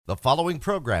The following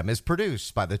program is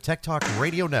produced by the Tech Talk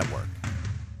Radio Network.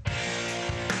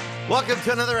 Welcome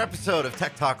to another episode of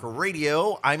Tech Talk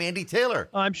Radio. I'm Andy Taylor.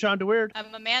 I'm Sean DeWeird.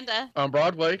 I'm Amanda. On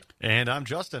Broadway. And I'm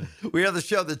Justin. We are the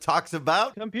show that talks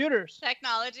about Computers.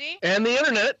 Technology. And the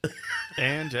internet.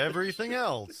 And everything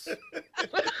else,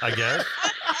 I guess.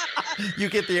 You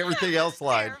get the everything else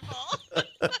line.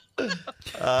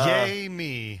 Yay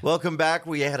me. Welcome back.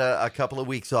 We had a couple of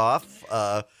weeks off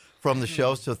from the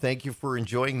show, so thank you for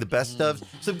enjoying the best of.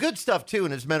 Some good stuff, too.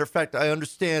 And as a matter of fact, I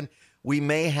understand we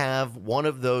may have one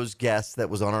of those guests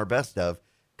that was on our best of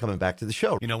coming back to the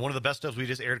show. You know, one of the best of we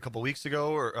just aired a couple weeks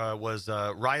ago was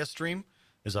Raya Stream,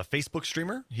 is a Facebook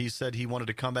streamer. He said he wanted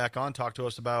to come back on, talk to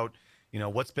us about, you know,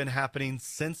 what's been happening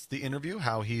since the interview,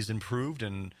 how he's improved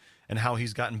and how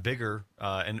he's gotten bigger,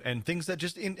 and things that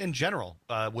just in general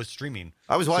with streaming.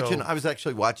 I was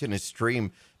actually watching his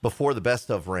stream before the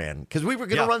best of ran because we were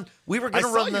going to run. We were going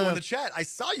to run you in the chat. I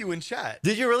saw you in chat.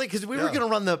 Did you really? Because we were going to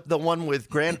run the one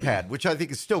with GrandPad, which I think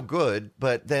is still good.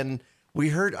 But then I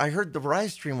heard the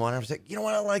Rise stream one. I was like, you know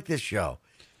what? I like this show,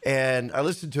 and I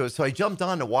listened to it. So I jumped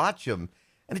on to watch him.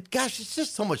 And it's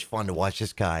just so much fun to watch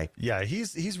this guy. Yeah,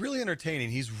 he's really entertaining.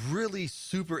 He's really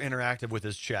super interactive with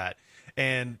his chat,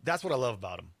 and that's what I love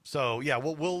about him. So yeah,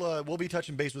 we'll be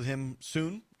touching base with him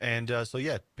soon, and so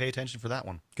yeah, pay attention for that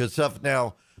one. Good stuff.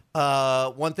 Now,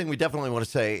 one thing we definitely want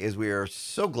to say is we are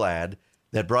so glad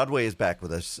that Broadway is back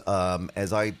with us.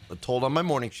 As I told on my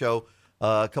morning show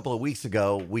a couple of weeks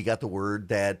ago, we got the word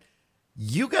that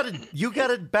you got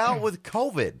a bout with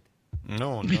COVID.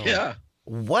 No. Yeah.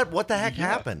 What the heck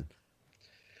happened?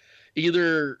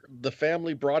 Either the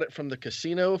family brought it from the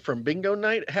casino from bingo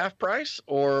night at half price,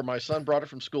 or my son brought it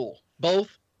from school. Both.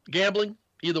 Gambling.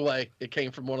 Either way, it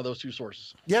came from one of those two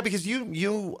sources. Yeah, because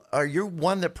you're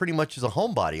one that pretty much is a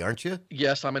homebody, aren't you?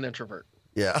 Yes, I'm an introvert.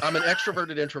 Yeah. I'm an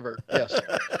extroverted introvert. Yes.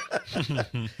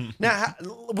 Now,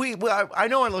 I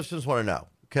know our listeners want to know,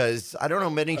 because I don't know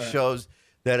many shows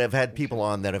that have had people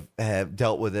on that have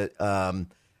dealt with it.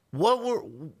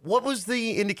 What was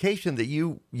the indication that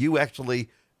you actually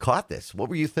caught this? What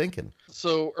were you thinking?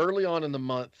 So early on in the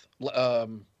month,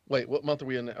 wait, what month are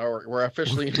we in? Or we're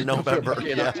officially in November.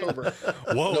 October.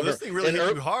 Whoa, November. This thing really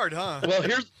hit you hard, huh?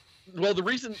 Well, the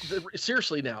reason,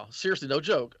 seriously, no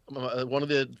joke. One of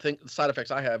the side effects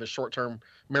I have is short-term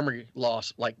memory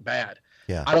loss, like bad.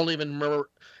 Yeah. I don't even remember.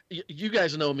 You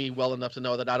guys know me well enough to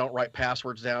know that I don't write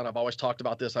passwords down. I've always talked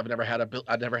about this. I've never had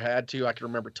to. I can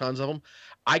remember tons of them.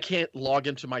 I can't log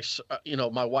into my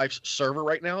wife's server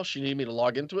right now. She needed me to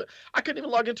log into it. I couldn't even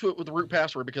log into it with the root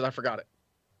password because I forgot it.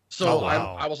 So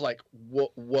wow. I was like,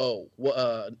 whoa,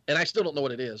 and I still don't know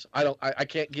what it is. I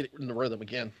can't get it in the rhythm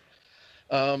again.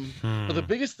 But the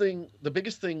biggest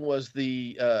thing was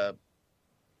I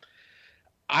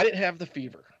didn't have the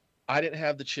fever. I didn't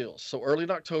have the chills. So early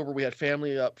in October, we had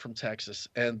family up from Texas,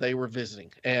 and they were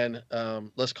visiting. And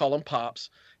let's call him Pops.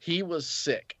 He was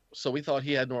sick. So we thought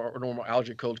he had normal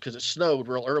allergy cold because it snowed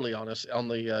real early on us on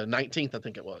the 19th, I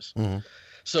think it was. Mm-hmm.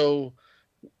 So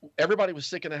everybody was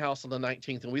sick in the house on the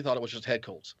 19th, and we thought it was just head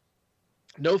colds.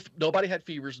 Nobody had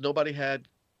fevers. Nobody had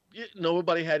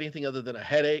anything other than a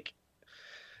headache.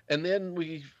 And then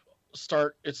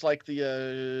it's like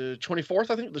the 24th,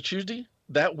 I think, the Tuesday.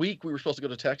 That week, we were supposed to go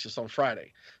to Texas on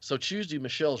Friday. So Tuesday,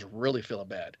 Michelle's really feeling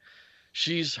bad.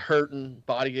 She's hurting,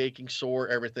 body aching, sore,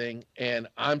 everything. And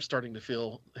I'm starting to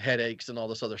feel headaches and all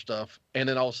this other stuff. And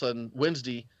then all of a sudden,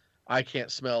 Wednesday, I can't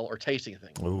smell or taste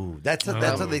anything. Ooh, that's what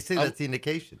they say. That's the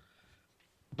indication.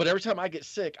 But every time I get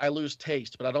sick, I lose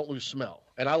taste, but I don't lose smell.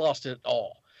 And I lost it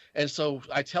all. And so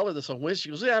I tell her this on Wednesday. She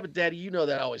goes, yeah, but Daddy, you know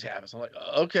that always happens. I'm like,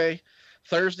 okay.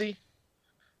 Thursday,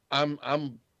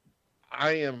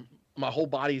 my whole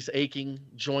body's aching,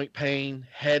 joint pain,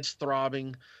 head's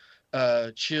throbbing,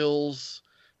 chills,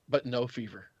 but no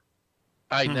fever.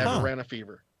 I never ran a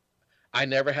fever. I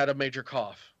never had a major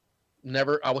cough.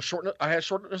 Never. I had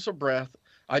shortness of breath.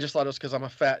 I just thought it was because I'm a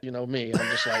fat, me. I'm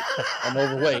just like, I'm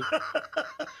overweight.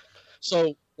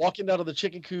 So walking out of the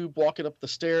chicken coop, walking up the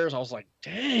stairs, I was like,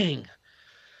 dang.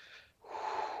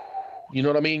 You know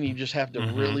what I mean? You just have to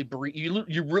really breathe.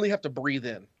 You really have to breathe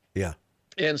in. Yeah.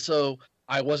 And so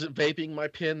I wasn't vaping my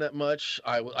pen that much.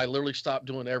 I literally stopped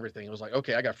doing everything. It was like,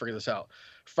 okay, I got to figure this out.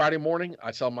 Friday morning,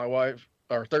 I tell my wife,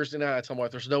 or Thursday night, I tell my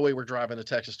wife, there's no way we're driving to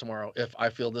Texas tomorrow if I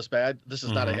feel this bad. This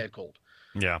is not a head cold.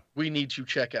 Yeah. We need to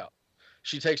check out.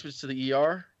 She takes me to the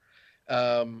ER.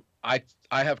 I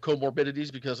have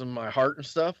comorbidities because of my heart and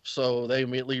stuff. So they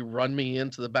immediately run me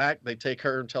into the back. They take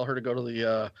her and tell her to go to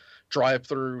the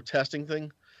drive-through testing thing.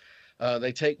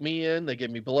 They take me in, they give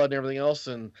me blood and everything else.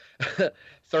 And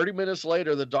 30 minutes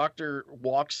later, the doctor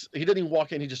walks. He didn't even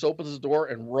walk in. He just opens his door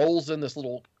and rolls in this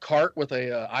little cart with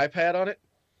a iPad on it.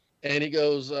 And he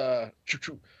goes,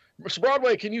 Mr.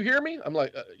 Broadway, can you hear me? I'm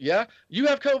like, yeah. You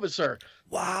have COVID, sir.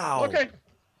 Wow. Okay.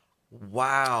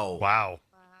 Wow. Wow.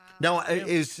 Now,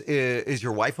 is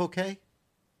your wife okay?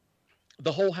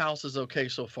 The whole house is okay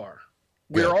so far.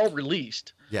 We're all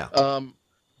released. Yeah.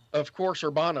 Of course,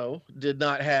 Urbano did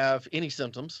not have any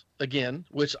symptoms again,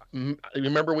 which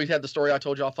remember we had the story I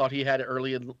told you I thought he had it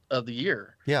early in the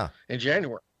year. Yeah. In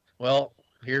January. Well,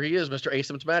 here he is, Mr.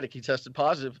 Asymptomatic. He tested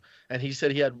positive, and he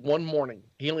said he had one morning.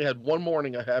 He only had one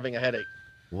morning of having a headache.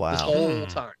 Wow. This whole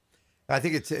time. I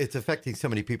think it's affecting so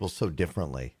many people so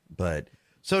differently. But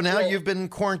so now you've been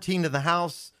quarantined in the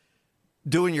house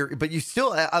doing but you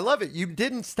still, I love it. You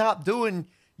didn't stop doing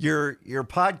your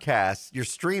podcast, your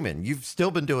streaming. You've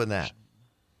still been doing that.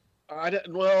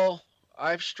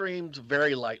 I've streamed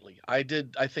very lightly. I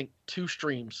think 3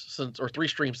 streams since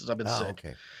I've been sick.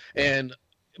 Okay. And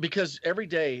because every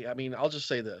day, I mean, I'll just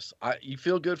say this, you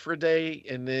feel good for a day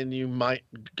and then you might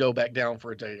go back down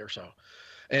for a day or so.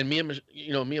 And me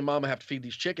and Mama have to feed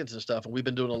these chickens and stuff. And we've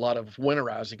been doing a lot of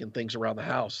winterizing and things around the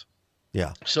house.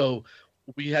 Yeah. So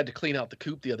we had to clean out the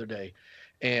coop the other day,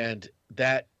 and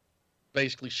that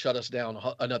basically shut us down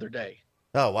another day.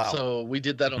 Oh, wow. So we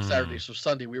did that on Saturday. So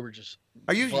Sunday we were just.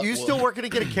 Are you still working to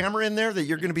get a camera in there that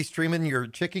you're going to be streaming your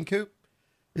chicken coop?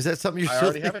 Is that something I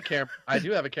already have a camera. I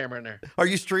do have a camera in there. Are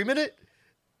you streaming it?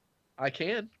 I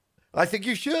can. I think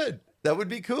you should. That would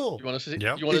be cool. You want to see?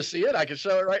 Yep. You want to see it? I can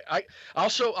show it. Right. I'll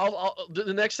show. I'll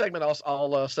the next segment.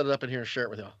 I'll set it up in here and share it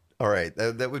with y'all. All right,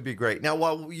 that would be great. Now,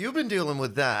 while you've been dealing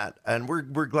with that, and we're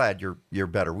glad you're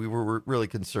better. We're really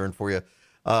concerned for you.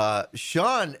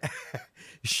 Sean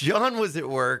was at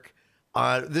work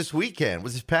this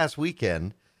past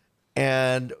weekend,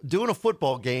 and doing a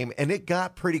football game, and it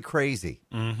got pretty crazy.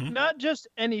 Mm-hmm. Not just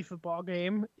any football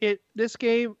game. This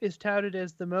game is touted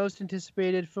as the most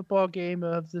anticipated football game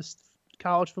of this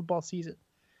college football season.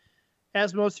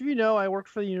 As most of you know, I worked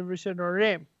for the University of Notre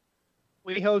Dame.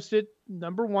 We hosted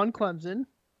number 1 Clemson,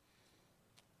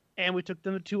 and we took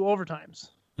them to 2 overtimes.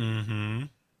 Mm-hmm.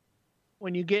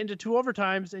 When you get into 2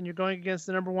 overtimes and you're going against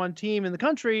the number 1 team in the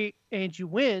country and you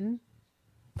win,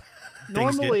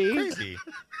 normally, crazy.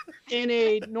 in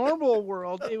a normal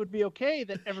world, it would be okay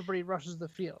that everybody rushes the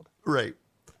field. Right.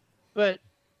 But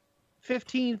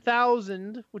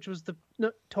 15,000, which was the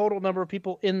total number of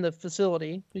people in the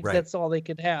facility, because that's all they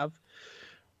could have,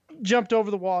 jumped over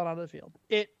the wall and onto the field.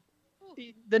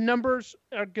 The numbers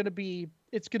are going to be,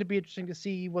 it's going to be interesting to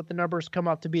see what the numbers come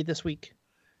up to be this week.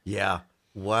 Yeah.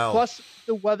 Wow. Plus,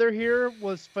 the weather here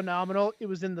was phenomenal. It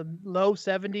was in the low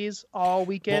 70s all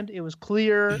weekend. It was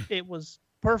clear. It was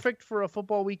perfect for a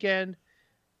football weekend.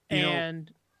 And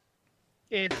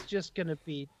it's just going to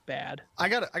be bad. I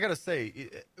gotta say,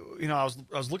 I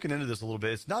was looking into this a little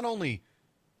bit. It's not only,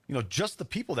 just the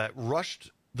people that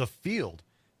rushed the field,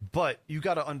 but you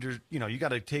got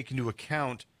to take into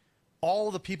account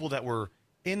all the people that were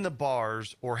in the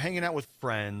bars or hanging out with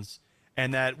friends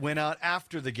and that went out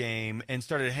after the game and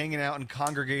started hanging out and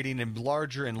congregating in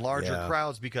larger and larger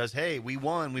crowds because, hey, we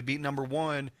won, we beat number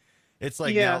 1. It's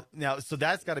like now, so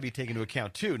that's got to be taken into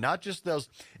account too. Not just those.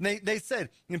 And they said,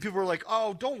 people were like,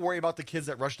 oh, don't worry about the kids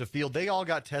that rushed the field. They all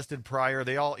got tested prior.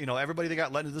 They all, everybody that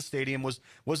got let into the stadium was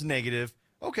negative.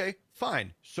 Okay,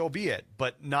 fine, so be it.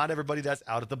 But not everybody that's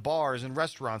out at the bars and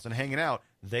restaurants and hanging out,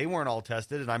 they weren't all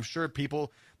tested. And I'm sure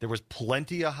there was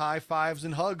plenty of high fives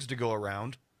and hugs to go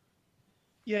around.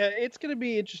 Yeah, it's going to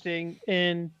be interesting.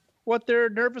 And what they're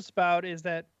nervous about is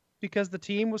that because the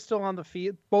team was still on the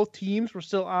field, both teams were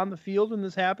still on the field when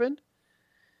this happened,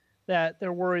 that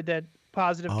they're worried that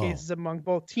positive cases among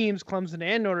both teams, Clemson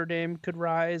and Notre Dame, could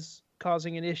rise,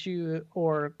 causing an issue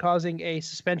or causing a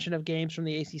suspension of games from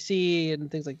the ACC and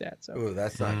things like that. So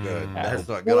that's not good. That's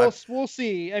not good. We'll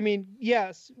see. I mean,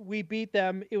 yes, we beat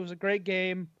them. It was a great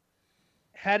game.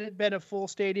 Had it been a full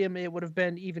stadium, it would have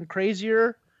been even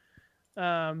crazier.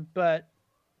 But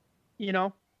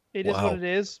it is what it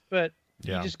is. But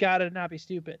you just gotta not be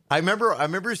stupid. I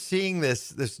remember seeing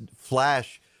this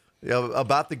flash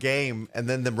about the game and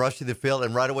then them rushing the field,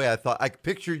 and right away I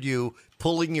pictured you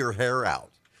pulling your hair out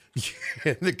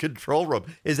in the control room.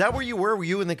 Is that where you were? Were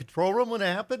you in the control room when it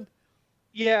happened?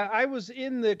 Yeah, I was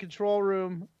in the control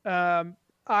room.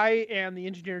 I am the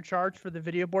engineer in charge for the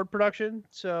video board production,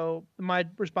 so my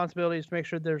responsibility is to make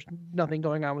sure there's nothing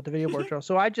going on with the video board show.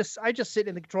 So I just sit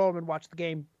in the control room and watch the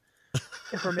game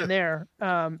from in there.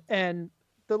 And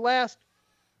the last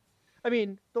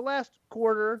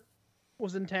quarter,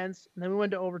 was intense, and then we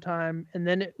went to overtime, and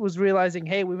then it was realizing,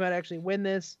 hey, we might actually win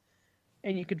this,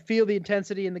 and you could feel the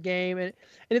intensity in the game, and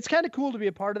it's kind of cool to be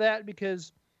a part of that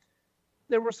because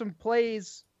there were some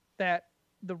plays that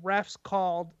the refs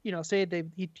called, say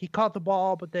he caught the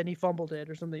ball, but then he fumbled it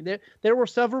or something. There were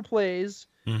several plays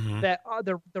that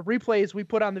the replays we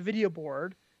put on the video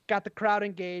board got the crowd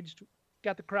engaged,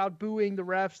 got the crowd booing the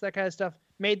refs, that kind of stuff,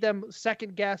 made them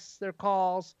second guess their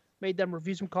calls, made them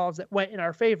review some calls that went in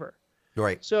our favor.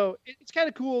 Right. So it's kind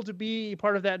of cool to be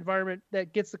part of that environment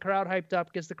that gets the crowd hyped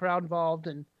up, gets the crowd involved,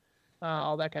 and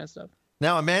all that kind of stuff.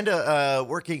 Now, Amanda,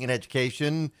 working in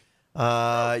education,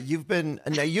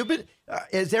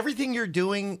 is everything you're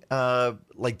doing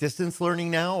like distance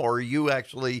learning now, or are you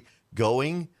actually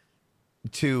going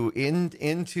to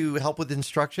into help with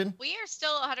instruction? We are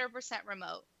still 100%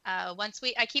 remote.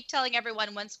 I keep telling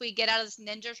everyone, once we get out of this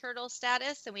Ninja Turtle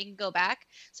status and we can go back.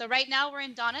 So right now we're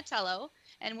in Donatello,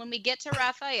 and when we get to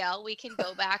Raphael, we can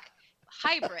go back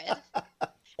hybrid. Wow.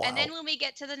 And then when we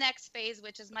get to the next phase,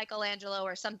 which is Michelangelo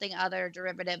or something other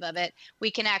derivative of it, we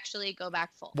can actually go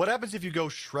back full. What happens if you go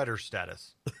shredder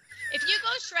status? If you go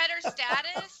shredder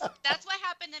status, that's what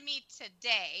happened to me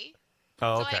today.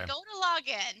 Oh, okay. So I go to log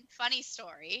in, funny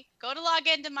story, go to log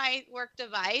into my work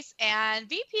device, and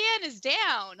VPN is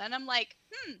down. And I'm like,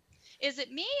 is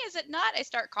it me? Is it not? I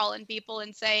start calling people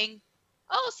and saying,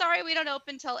 oh, sorry, we don't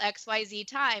open till XYZ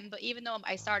time. But even though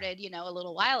I started, a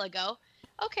little while ago,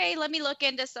 okay, let me look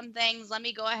into some things. Let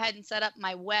me go ahead and set up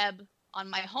my web on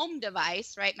my home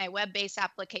device, right? My web-based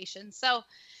application. So,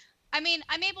 I'm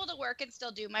able to work and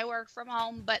still do my work from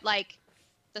home, but like,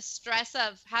 the stress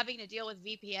of having to deal with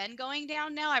VPN going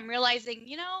down now, I'm realizing,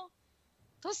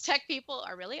 those tech people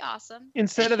are really awesome.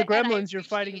 Instead of the gremlins, you're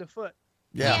fighting the foot.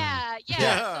 Yeah.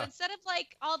 So instead of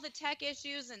like all the tech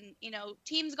issues and,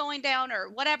 Teams going down or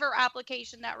whatever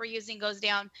application that we're using goes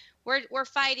down, we're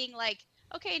fighting like,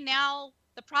 okay, now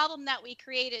the problem that we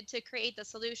created to create the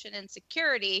solution in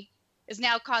security is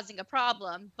now causing a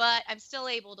problem, but I'm still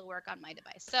able to work on my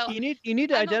device. So you need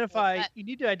to identify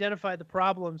the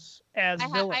problems as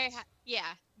villains. Yeah.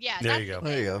 There you go.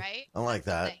 There you go. Right? I like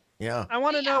that. Yeah. I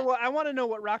want to know what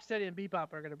Rocksteady and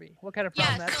Bebop are going to be. What kind of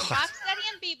problem so that's Rocksteady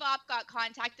and Bebop got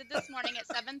contacted this morning at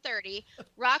 7:30.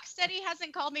 Rocksteady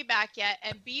hasn't called me back yet,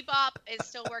 and Bebop is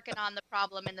still working on the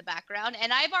problem in the background.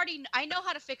 And I know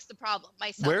how to fix the problem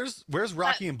myself. Where's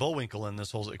Rocky and Bullwinkle in this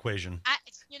whole equation?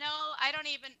 I don't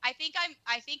even. I think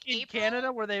in April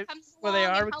Canada where they are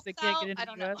are because they can't get into I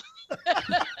don't the know. US?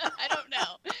 I don't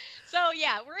know. So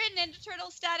yeah, we're in Ninja Turtle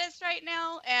status right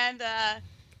now, and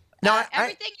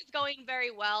everything is going very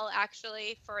well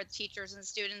actually for teachers and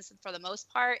students, and for the most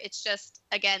part, it's just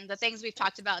again the things we've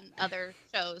talked about in other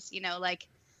shows. Like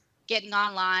getting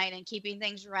online and keeping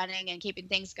things running and keeping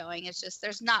things going. It's just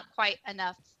there's not quite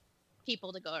enough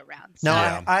people to go around. So,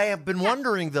 Now, I have been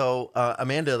wondering, though,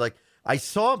 Amanda, like I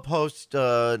saw a post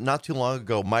not too long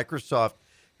ago. Microsoft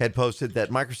had posted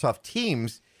that Microsoft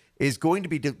Teams is going to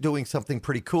be doing something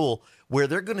pretty cool where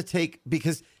they're going to take,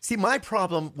 because, see, my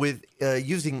problem with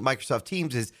using Microsoft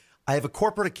Teams is I have a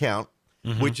corporate account,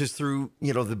 which is through,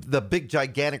 the big,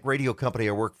 gigantic radio company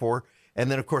I work for. And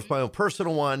then, of course, my own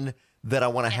personal one that I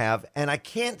want to have. And I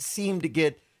can't seem to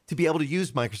get to be able to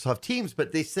use Microsoft Teams.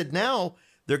 But they said now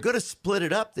they're going to split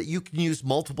it up that you can use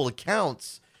multiple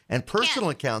accounts and personal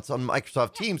accounts on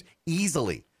Microsoft Teams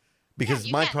easily.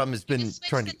 Because my problem has been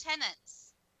trying to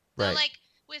tenants. Right. So like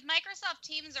with Microsoft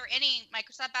Teams or any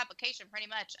Microsoft application, pretty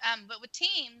much. But with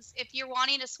Teams, if you're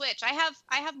wanting to switch, I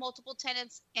have multiple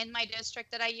tenants in my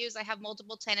district that I use. I have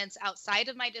multiple tenants outside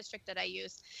of my district that I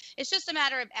use. It's just a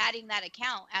matter of adding that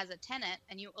account as a tenant,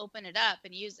 and you open it up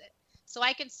and use it. So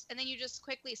and then you just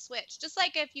quickly switch. Just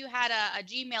like if you had a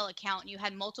Gmail account and you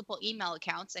had multiple email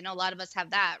accounts. I know a lot of us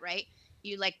have that, right?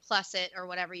 You like plus it or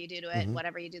whatever you do to it,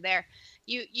 whatever you do there.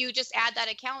 You just add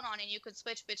that account on and you could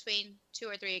switch between 2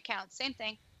 or 3 accounts. Same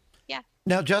thing. Yeah.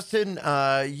 Now, Justin,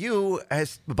 you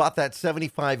has bought that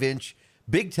 75-inch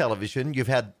big television. You've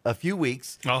had a few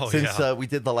weeks since we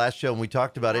did the last show and we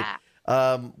talked about it.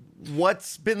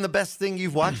 What's been the best thing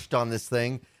you've watched on this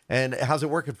thing, and how's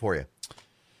it working for you?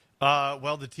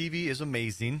 Well, the TV is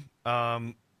amazing.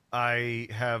 If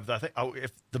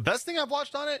the best thing I've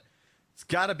watched on it, it's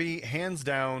got to be hands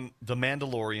down The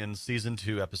Mandolarian season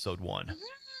 2, episode 1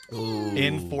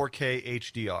 in 4K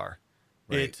HDR.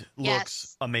 Right. It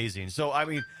looks amazing. So,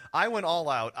 I went all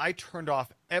out. I turned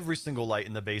off every single light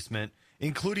in the basement,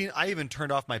 including I even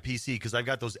turned off my PC because I've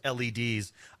got those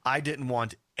LEDs. I didn't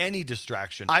want any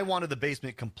distraction. I wanted the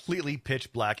basement completely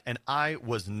pitch black, and I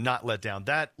was not let down.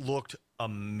 That looked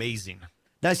amazing.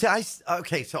 Now,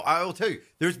 see, so I will tell you,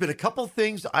 there's been a couple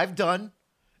things I've done,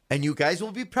 and you guys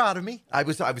will be proud of me. I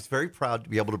was very proud to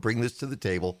be able to bring this to the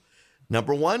table.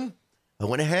 Number one, I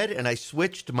went ahead and I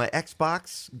switched my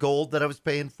Xbox Gold that I was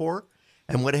paying for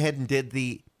and went ahead and did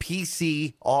the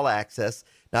PC All Access.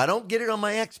 Now, I don't get it on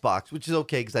my Xbox, which is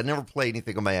okay because I never play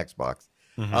anything on my Xbox.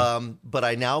 But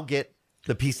I now get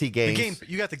the PC games.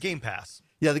 You got the Game Pass.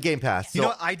 Yeah, the Game Pass. You know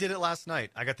what? I did it last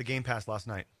night. I got the Game Pass last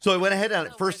night. So I went ahead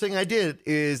and first thing I did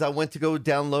is I went to go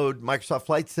download Microsoft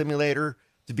Flight Simulator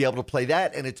to be able to play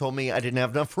that, and it told me I didn't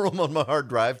have enough room on my hard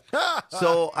drive.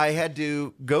 So I had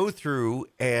to go through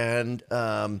and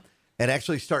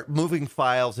actually start moving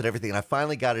files and everything, and I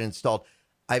finally got it installed.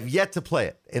 I've yet to play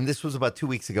it, and this was about 2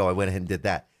 weeks ago. I went ahead and did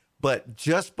that. But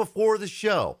just before the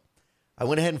show, I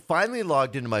went ahead and finally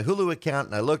logged into my Hulu account,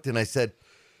 and I looked and I said,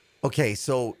 okay,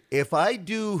 so if I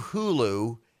do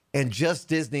Hulu and just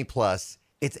Disney Plus,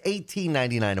 it's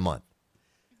 $18.99 a month.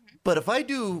 But if I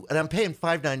do, and I'm paying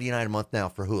 $5.99 a month now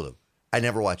for Hulu, I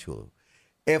never watch Hulu.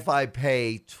 If I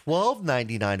pay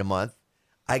 $12.99 a month,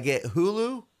 I get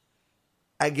Hulu,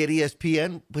 I get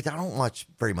ESPN, but I don't watch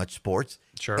very much sports.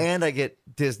 Sure. And I get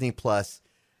Disney Plus.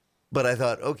 But I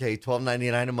thought, okay,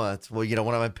 $12.99 a month. Well, you know,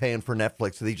 what am I paying for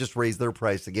Netflix? So they just raised their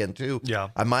price again, too. Yeah.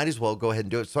 I might as well go ahead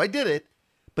and do it. So I did it.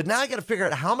 But now I got to figure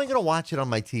out, how am I going to watch it on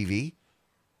my TV?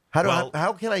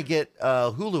 How can I get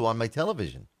Hulu on my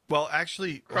television? Well,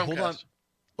 actually, hold on.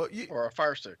 Well, Or a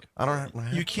Fire Stick. I don't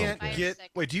have You can't Chromecast. get.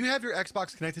 Wait, do you have your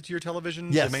Xbox connected to your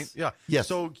television? Yes. Yeah. Yes.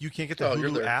 So you can't get the you're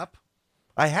Hulu there. app?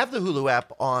 I have the Hulu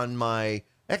app on my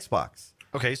Xbox.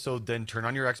 Okay, so then turn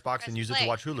on your Xbox and use it to play.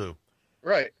 watch Hulu.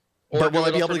 Right. Or But will do I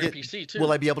it be able from to your get PC too?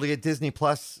 Will I be able to get Disney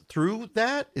Plus through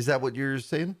that? Is that what you're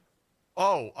saying?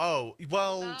 Well, Oh.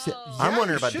 I'm wondering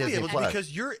you about should be Disney able to, Plus.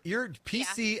 because your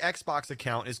PC Xbox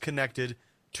account is connected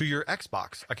to your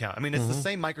Xbox account. I mean, it's the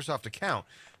same Microsoft account.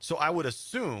 So I would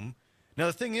assume. Now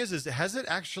the thing is has it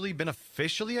actually been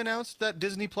officially announced that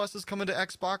Disney Plus is coming to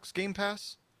Xbox Game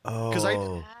Pass? Because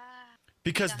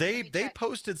Yeah, they let me check.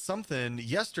 posted something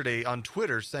yesterday on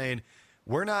Twitter saying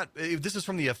we're not. This is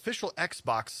from the official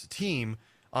Xbox team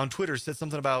on Twitter. Said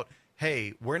something about,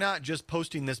 hey, we're not just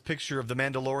posting this picture of the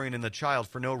Mandalorian and the child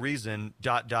for no reason. ...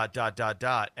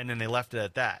 And then they left it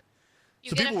at that. You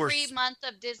So get people a were free month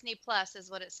of Disney Plus, is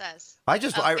what it says. I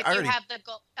If already you have the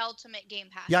Ultimate Game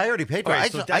Pass. Yeah, I already paid for Okay,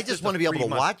 it. so I that's just just want a to be able free to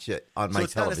month. watch it on So my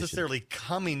it's not television. necessarily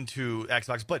coming to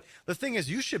Xbox, but the thing is,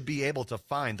 you should be able to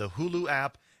find the Hulu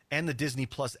app and the Disney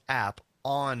Plus app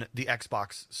on the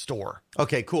Xbox store.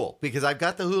 Okay, cool. Because I've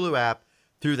got the Hulu app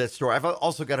through that store. I've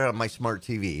also got it on my smart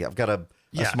TV. I've got a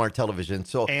smart television.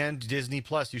 So And Disney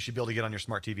Plus, you should be able to get on your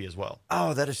smart TV as well.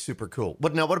 that is super cool.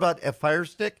 But now, what about a Fire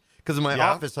Stick? Because in my Yeah,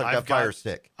 office, I've got Fire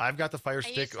Stick. I've got the Fire I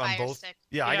Stick use on Fire both. Stick.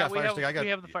 Yeah, I got we Fire have, Stick. we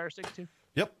have the Fire Stick too.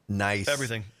 Yep. Nice.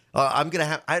 Everything. I'm gonna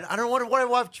have. I don't know what I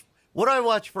watch. What do I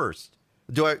watch first?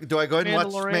 Do I go ahead and watch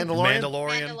Mandalorian.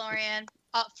 Mandalorian? Mandalorian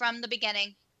from the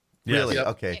beginning. Really? Yes.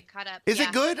 Okay. Get caught up. Is Yeah.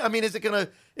 it good? I mean, is it gonna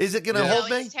No, hold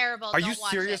me? it's terrible. Are you Don't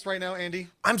watch serious it. right now, Andy?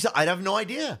 I have no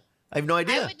idea. I have no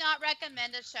idea. I would not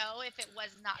recommend a show if it was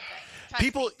not good. Trust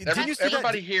People, me. did you see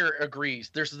Everybody that? here agrees.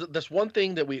 There's this one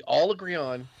thing that we all agree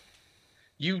on.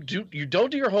 You don't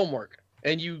do your homework,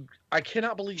 and I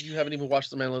cannot believe you haven't even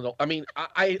watched The Mandalorian. I mean,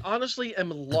 I honestly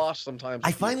am lost sometimes. I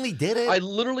with you. finally did it. I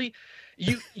literally,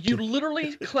 you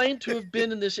literally claim to have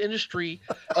been in this industry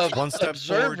of One step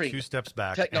forward, observing 2 steps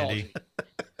back, technology.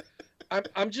 Andy.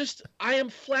 I am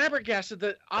flabbergasted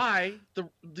that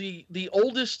the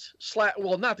oldest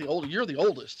well, not the oldest, you're the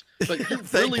oldest, but you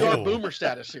Thank really are you. boomer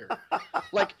status here.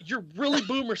 Like, you're really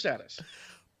boomer status.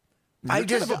 You're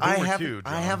kind of a boomer too,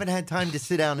 I John. haven't had time to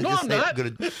sit down and No, just I'm say, not.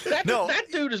 good. That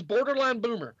dude is borderline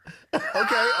boomer. Okay,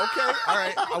 all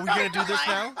right. Are we gonna do this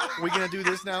now? Are we gonna do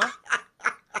this now?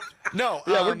 No.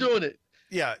 Yeah, we're doing it.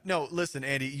 Yeah, no. Listen,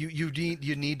 Andy,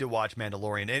 you need to watch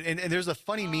Mandalorian, and there's a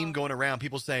funny meme going around.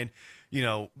 People saying, you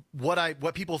know, what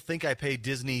people think I pay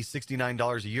Disney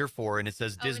 $69 a year for, and it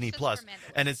says Oh, Disney it's just Plus, for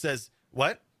Mandalorian. and it says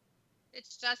what?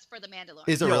 It's just for the Mandalorian.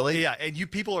 Is it No, really? Yeah, and you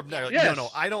people are like, Yes. no,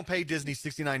 I don't pay Disney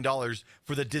 $69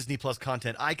 for the Disney Plus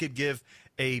content. I could give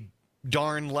a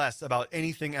darn less about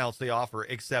anything else they offer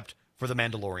except for the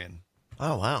Mandalorian.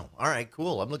 Oh wow! All right,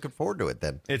 cool. I'm looking forward to it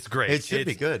then. It's great. It should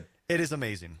be good. It is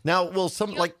amazing. Now, will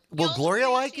You'll Gloria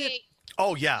like it? appreciate-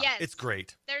 Oh yeah, Yes. it's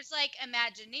great. There's like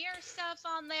Imagineer stuff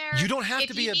on there. You don't have If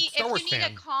to be you a need, Star Wars if you need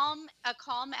fan. a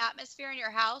calm atmosphere in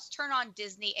your house, turn on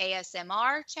Disney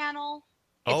ASMR channel.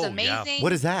 It's Oh, yeah. amazing.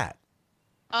 What is that?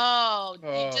 Oh,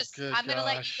 Oh, I'm gonna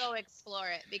let you gosh. go explore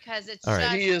it because it's All right.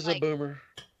 just He is like, a boomer.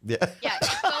 Yeah. Yeah,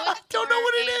 just go I don't know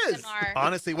what it is. ASMR.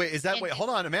 Honestly, wait, And hold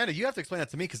on, Amanda, you have to explain that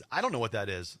to me because I don't know what that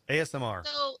is. ASMR.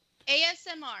 So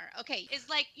ASMR. Okay, it's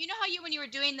like, you know how when you were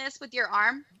doing this with your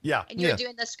arm Yeah. and you were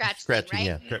doing the scratching, right?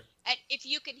 Yeah. Okay. And if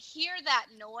you could hear that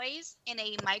noise in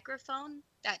a microphone,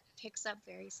 that picks up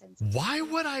very sensitive. Why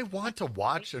would I want to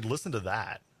watch and listen to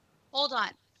that? Hold on,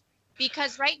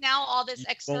 because right now all this You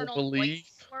won't external believe-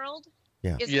 voice world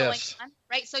Yeah. is Yes. going on,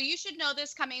 right? So you should know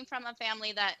this coming from a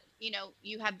family that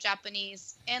you have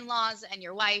Japanese in-laws and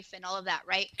your wife and all of that,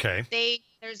 right? Okay.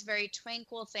 There's very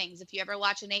tranquil things. If you ever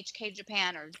watch an HK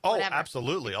Japan or Oh, whatever,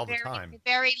 absolutely, all the very, time.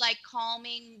 very like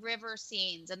calming river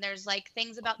scenes, and there's like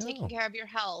things about taking Oh. care of your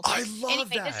health. I love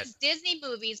Anyway, that. this is Disney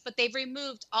movies, but they've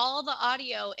removed all the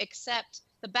audio except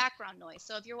the background noise.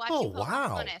 So if you're watching Oh, wow.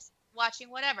 Pocahontas,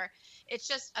 watching whatever, it's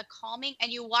just a calming,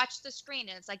 and you watch the screen,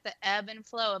 and it's like the ebb and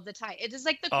flow of the tide. It is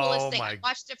like the coolest Oh, thing. my- I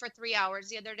watched it for 3 hours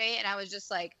the other day, and I was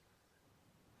just like,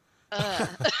 ugh.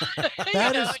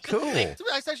 That is just cool. like,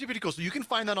 That's actually pretty cool. So you can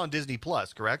find that on Disney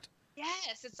Plus, correct?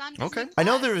 yes, it's on. Okay. Disney I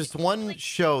know Plus. there was It's one really-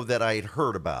 show that I had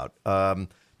heard about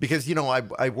because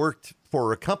I worked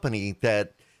for a company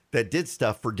that did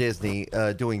stuff for Disney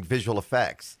doing visual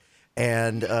effects,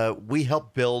 and we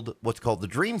helped build what's called the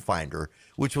Dream Finder,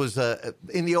 which was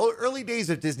in the early days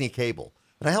of Disney Cable,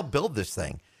 and I helped build this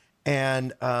thing.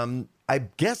 And I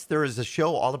guess there is a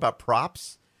show all about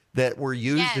props that were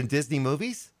used Yes. in Disney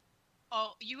movies.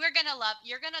 Oh, you're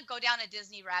gonna go down a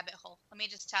Disney rabbit hole. Let me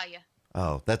just tell you.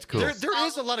 Oh, that's cool. There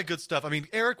is a lot of good stuff. I mean,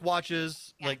 Eric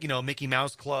watches Yeah. like Mickey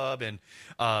Mouse Club and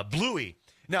Bluey.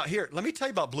 Now here, let me tell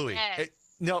you about Bluey. Yes.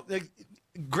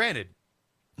 Granted,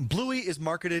 Bluey is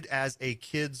marketed as a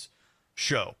kids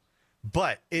show,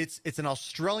 but it's an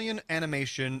Australian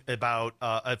animation about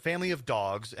a family of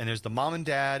dogs, and there's the mom and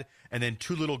dad, and then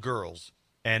two little girls,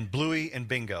 and Bluey and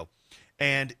Bingo,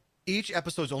 and each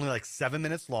episode is only like 7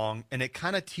 minutes long, and it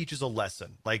kind of teaches a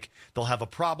lesson. Like they'll have a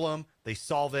problem, they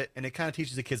solve it, and it kind of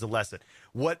teaches the kids a lesson.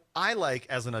 What I like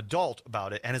as an adult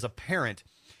about it, and as a parent,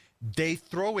 they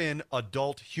throw in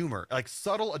adult humor, like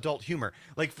subtle adult humor.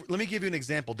 Like, let me give you an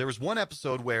example. There was one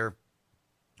episode where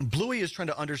Bluey is trying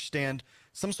to understand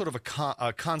some sort of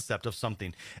a concept of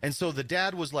something. And so the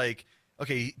dad was like,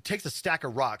 okay, he takes a stack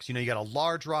of rocks. You got a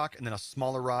large rock and then a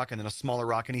smaller rock and then a smaller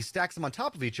rock, and he stacks them on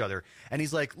top of each other. And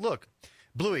he's like, look,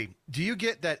 Bluey, do you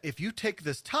get that if you take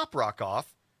this top rock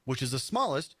off, which is the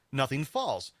smallest, nothing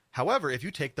falls? However, if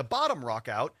you take the bottom rock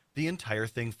out, the entire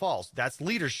thing falls. That's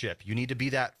leadership. You need to be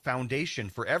that foundation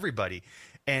for everybody.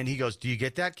 And he goes, do you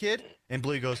get that, kid? And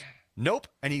Bluey goes, nope.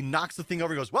 And he knocks the thing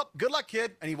over and goes, well, good luck,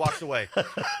 kid. And he walks away.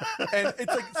 And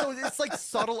it's like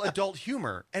subtle adult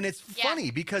humor. And it's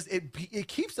funny because it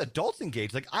keeps adults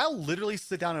engaged. Like I'll literally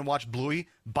sit down and watch Bluey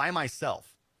by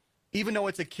myself, even though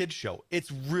it's a kid's show.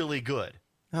 It's really good.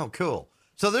 Oh, cool.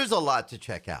 So there's a lot to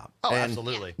check out. Oh, And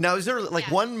absolutely. Now, is there like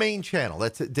Yeah. one main channel?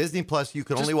 That's Disney Plus. You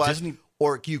can Just only watch, Disney-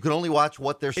 or you can only watch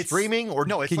what they're It's- streaming, or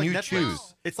No, it's can like you Netflix.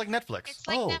 choose? It's like Netflix. It's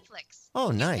like Oh. Netflix.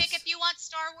 Oh, You nice. pick if you want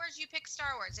Star Wars, you pick Star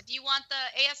Wars. If you want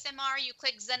the ASMR, you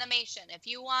click Zenimation. If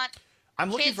you want I'm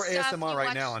looking kids for stuff, ASMR you right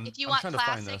watch- now. I'm if you I'm want trying to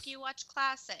find classic, this. you watch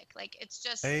classic. Like it's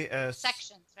just AS.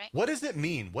 sections, right? What does it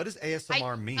mean? What does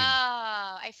ASMR mean?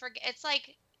 I forget. It's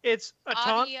like, It's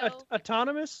Audio.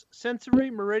 autonomous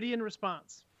sensory meridian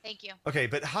response. thank you. Okay,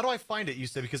 but how do I find it? You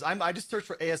said because I just searched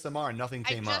for ASMR and nothing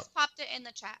I came just up. popped it in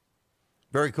the chat.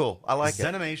 Very cool. I like it.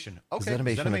 Zenimation. Okay,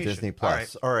 Zenimation on Disney All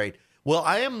Plus. right. All right. Well,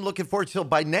 I am looking forward to.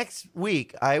 By next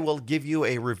week, I will give you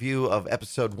a review of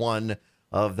episode 1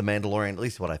 of The Mandalorian. At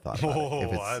least what I thought.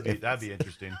 About it. If it's- That'd be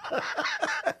interesting.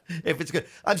 if it's good.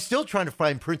 I'm still trying to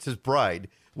find Princess Bride,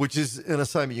 which is an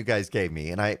assignment you guys gave me,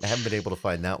 and I haven't been able to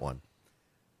find that one.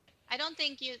 I don't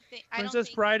think you. I don't Princess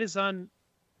think. Bride is on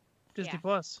Disney Yeah.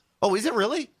 Plus. Oh, is it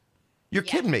really? You're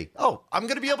Yeah. kidding me. Oh, I'm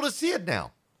going to be able to see it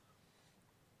now.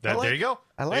 I like- There you go.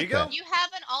 I There like you go. that. You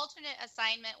have an alternate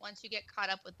assignment once you get caught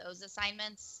up with those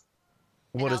assignments,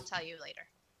 and What I'll is? tell you later.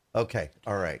 Okay.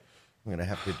 All right. I'm going to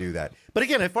have to do that. But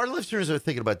again, if our listeners are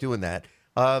thinking about doing that,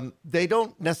 they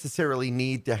don't necessarily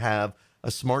need to have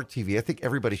a smart TV. I think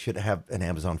everybody should have an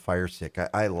Amazon Fire Stick.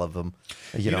 I love them.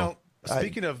 You know,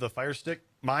 speaking of the Fire Stick,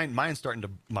 mine's starting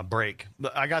to break.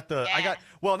 I got Yeah.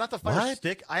 well, not the Fire What?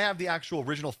 Stick. I have the actual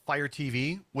original Fire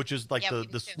TV, which is like Yeah, we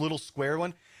the do too. little square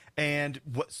one. And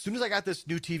as soon as I got this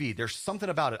new TV, there's something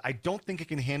about it. I don't think it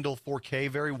can handle 4K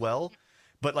very well,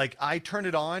 but like I turn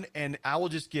it on and I will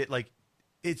just get like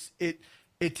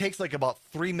it takes like about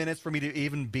 3 minutes for me to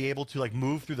even be able to like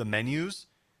move through the menus.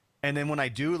 And then when I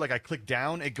do, like I click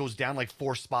down, it goes down like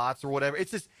 4 spots or whatever.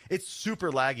 It's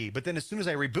super laggy. But then as soon as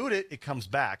I reboot it, it comes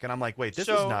back. And I'm like, wait, this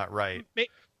is So, not right.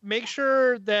 Make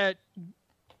sure that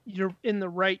you're in the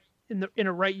right in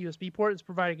a right USB port is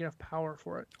providing enough power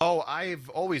for it. Oh, I've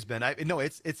always been. No,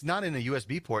 it's not in a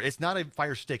USB port. It's not a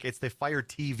Fire Stick. It's the Fire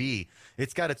TV.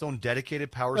 It's got its own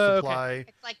dedicated power supply. Okay.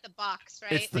 It's like the box,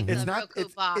 right? It's like it's the not. Roku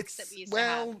box that we used to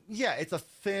have. Yeah, it's a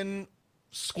thin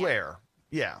square.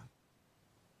 Yeah.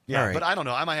 Yeah, right. but I don't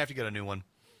know. I might have to get a new one.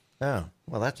 Oh,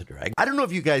 well, that's a drag. I don't know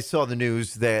if you guys saw the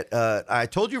news that I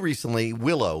told you recently,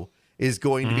 Willow is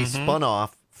going to be spun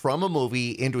off from a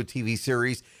movie into a TV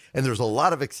series, and there's a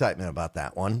lot of excitement about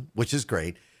that one, which is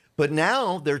great. But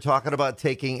now they're talking about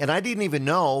taking, and I didn't even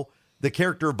know the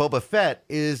character of Boba Fett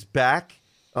is back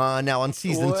now on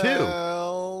season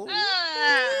 2.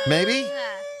 Maybe?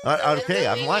 Okay,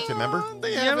 I haven't watched it, remember?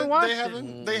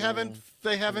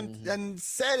 They haven't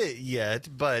said it yet,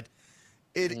 but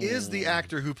it is the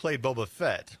actor who played Boba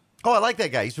Fett. Oh, I like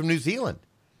that guy. He's from New Zealand.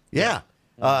 Yeah.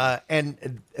 And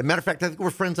as a matter of fact, I think we're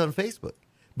friends on Facebook.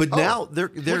 But now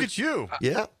they're Look at you.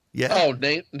 Yeah. Oh,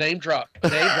 name drop.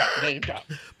 Name drop.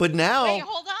 But now Wait,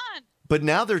 hold on. But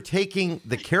now they're taking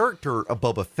the character of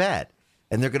Boba Fett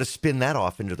and they're going to spin that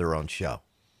off into their own show.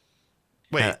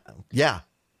 Wait. Yeah.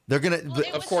 They're going Well, it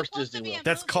to was Of course supposed to Disney be will. a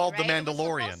That's movie, called The right? It was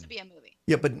Mandalorian. supposed to be a movie.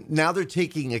 Yeah, but now they're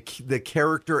taking the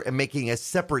character and making a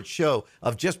separate show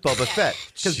of just Boba Fett.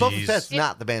 Because Boba Jeez. Fett's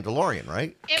not the Mandalorian,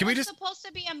 right? It Can we was just- supposed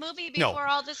to be a movie No. before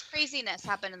all this craziness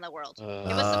happened in the world. It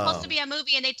was supposed to be a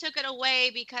movie, and they took it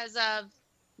away because of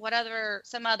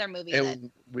some other movie. that-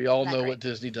 And we all know Right. what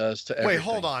Disney does to everything. Wait,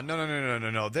 hold on.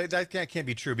 No. That can't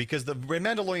be true because the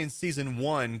Mandalorian season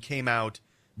 1 came out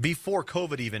before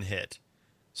COVID even hit.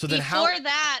 So then Before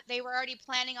that, they were already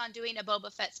planning on doing a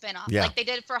Boba Fett spinoff, Yeah. like they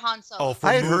did for Han Solo. Oh, for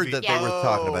I had movie. heard that they were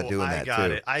talking about doing I that, got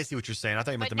too. it. I see what you're saying. I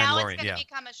thought you meant but the now it's Mandalorian. going Yeah. to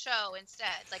become a show instead.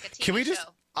 It's like a TV Can we just? show.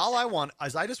 All I want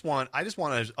is I just want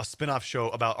a spin-off show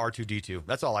about R2D2.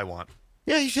 That's all I want.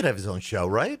 Yeah, he should have his own show,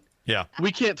 right? Yeah.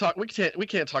 We can't talk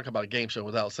about a game show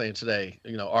without saying today,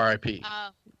 R.I.P.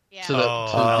 Yeah. To the-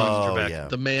 Alex Trebek. yeah.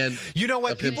 The man. You know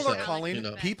what? Of People are himself, calling. you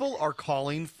know. People are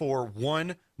calling for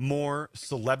one more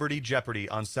Celebrity Jeopardy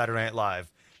on Saturday Night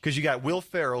Live because you got Will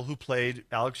Ferrell who played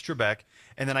Alex Trebek,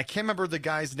 and then I can't remember the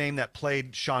guy's name that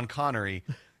played Sean Connery.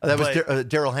 That was but-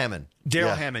 Daryl Hammond. Daryl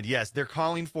Yeah. Hammond. Yes, they're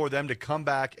calling for them to come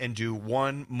back and do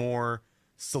one more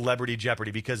Celebrity Jeopardy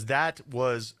because that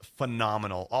was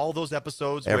phenomenal. All those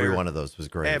episodes, Every one of those was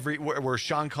great. where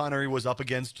Sean Connery was up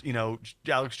against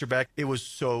Alex Trebek, it was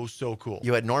so cool.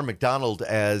 You had Norm Macdonald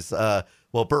as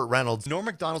Burt Reynolds. Norm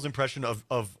Macdonald's impression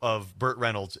of Burt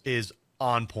Reynolds is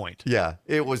on point. Yeah,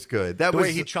 it was good. That The was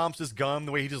way he chomps his gum,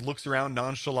 the way he just looks around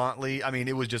nonchalantly. I mean,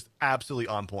 it was just absolutely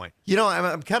on point.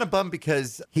 I'm kind of bummed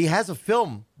because he has a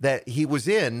film that he was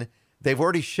in. They've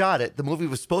already shot it. The movie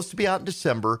was supposed to be out in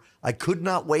December. I could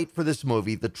not wait for this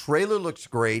movie. The trailer looks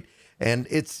great, and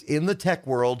it's in the tech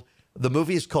world. The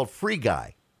movie is called Free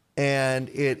Guy, and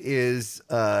it is,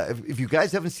 if you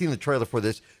guys haven't seen the trailer for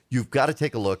this, you've got to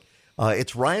take a look.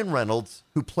 It's Ryan Reynolds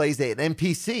who plays an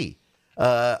NPC,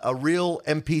 a real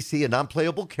NPC, a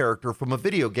non-playable character from a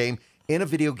video game in a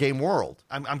video game world.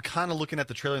 I'm kind of looking at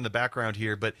the trailer in the background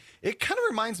here, but it kind of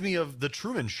reminds me of The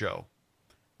Truman Show.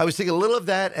 I was thinking a little of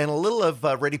that and a little of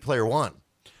Ready Player One.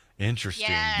 Interesting.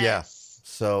 Yes. Yeah.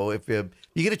 So if you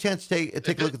get a chance to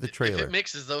take a look at the If trailer. it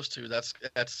mixes those two, that's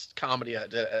comedy. Oh,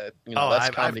 That's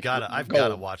I've comedy got to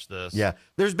gold. watch this. Yeah.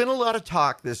 There's been a lot of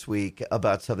talk this week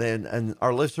about something, and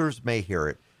our listeners may hear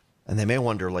it, and they may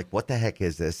wonder, like, what the heck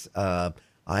is this?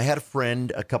 I had a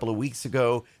friend a couple of weeks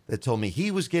ago that told me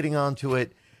he was getting onto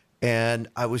it, and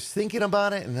I was thinking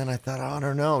about it, and then I thought, I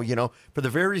don't know, for the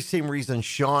very same reason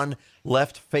Sean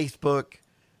left Facebook.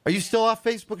 Are you still off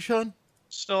Facebook, Sean?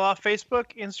 Still off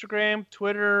Facebook, Instagram,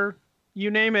 Twitter, you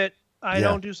name it. I Yeah.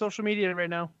 don't do social media right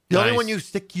now. The only Nice.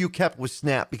 one you kept was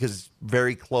Snap because it's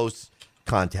very close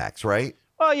contacts, right?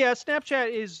 Well, yeah,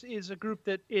 Snapchat is a group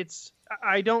that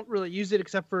I don't really use it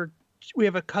except for we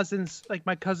have my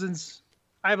cousins.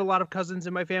 I have a lot of cousins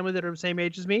in my family that are the same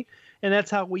age as me, and that's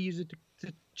how we use it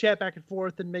to chat back and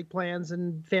forth and make plans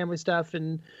and family stuff.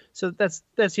 And so that's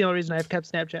the only reason I've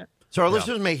kept Snapchat. So our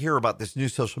listeners may hear about this new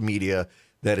social media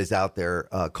that is out there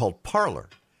called Parler.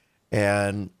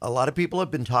 And a lot of people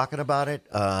have been talking about it.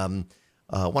 One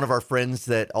of our friends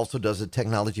that also does a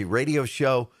technology radio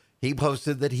show, he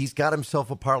posted that he's got himself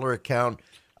a Parler account.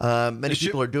 Many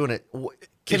people are doing it.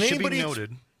 Can it should anybody be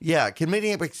noted. Can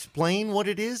anybody explain what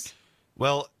it is?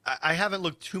 Well, I haven't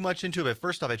looked too much into it, but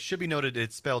first off, it should be noted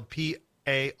it's spelled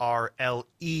Parler,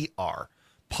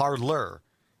 Parler,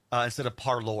 instead of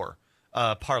Parlor,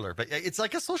 Parler. But it's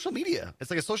like a social media.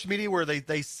 It's like a social media where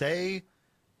they say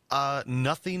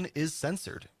nothing is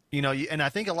censored. And I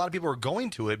think a lot of people are going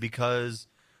to it because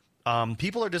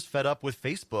People are just fed up with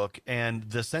Facebook and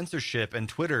the censorship and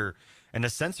Twitter and the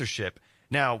censorship.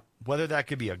 Now, whether that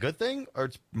could be a good thing or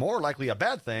it's more likely a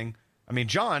bad thing. I mean,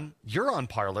 John, you're on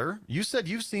Parler. You said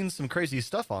you've seen some crazy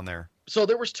stuff on there. So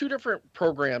there was 2 different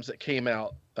programs that came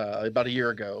out about a year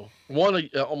ago. One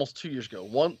almost 2 years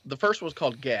ago. The first was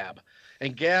called Gab,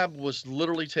 and Gab was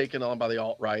literally taken on by the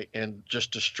alt-right and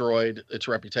just destroyed its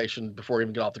reputation before it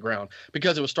even got off the ground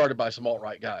because it was started by some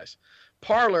alt-right guys.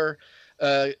 Parler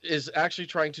is actually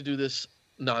trying to do this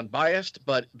non-biased,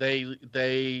 but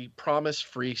they promise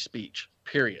free speech.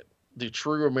 Period. The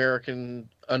true American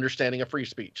understanding of free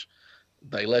speech.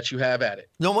 They let you have at it.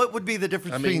 No, what would be the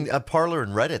difference between a Parler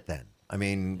and Reddit then? I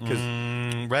mean, because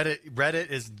Reddit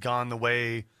is gone the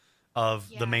way of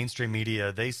the mainstream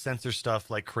media. They censor stuff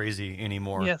like crazy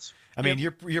anymore. Yes. I mean,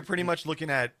 you're pretty much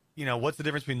looking at, what's the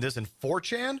difference between this and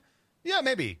 4chan? Yeah,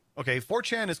 maybe. Okay,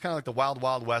 4chan is kind of like the wild,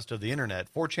 wild west of the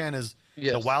internet. 4chan is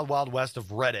the wild, wild west of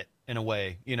Reddit in a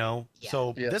way, Yeah.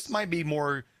 So this might be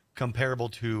more comparable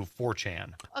to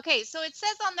 4chan. Okay, so it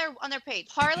says on their page,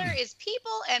 Parler is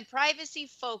people and privacy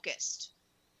focused.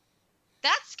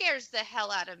 That scares the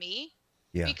hell out of me.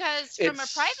 Yeah. Because from a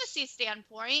privacy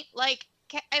standpoint, like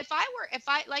if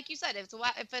I like you said,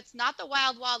 if it's not the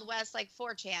wild wild west like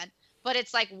 4chan, but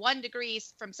it's like 1 degree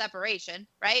from separation,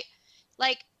 right?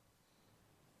 Like,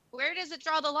 where does it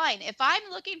draw the line? If I'm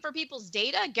looking for people's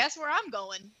data, guess where I'm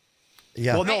going?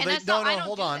 Yeah. Well, no, Right?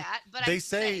 hold on. That, but they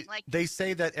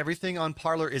say that everything on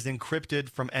Parler is encrypted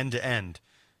from end to end.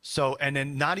 So, and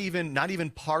then not even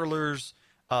Parler's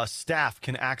staff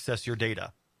can access your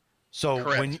data.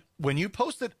 So when you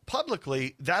post it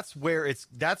publicly, that's where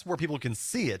people can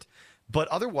see it. But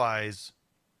otherwise,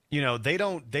 they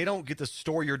don't get to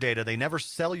store your data. They never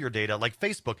sell your data like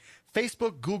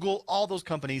Facebook, Google, all those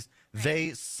companies. Right. They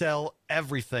sell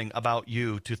everything about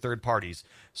you to third parties.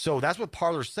 So that's what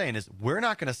Parler's saying is we're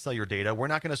not going to sell your data. We're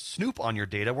not going to snoop on your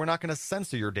data. We're not going to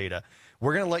censor your data.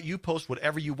 We're going to let you post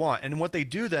whatever you want. And what they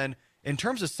do then, in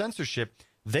terms of censorship,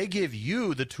 they give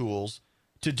you the tools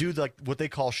to do what they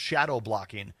call shadow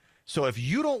blocking. So if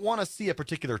you don't want to see a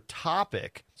particular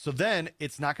topic, so then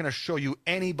it's not going to show you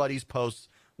anybody's posts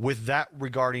with that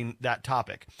regarding that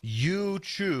topic. You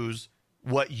choose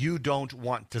what you don't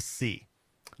want to see.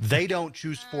 They don't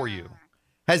choose for you.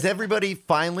 Has everybody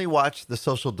finally watched The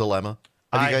Social Dilemma?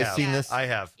 Have you guys seen this? I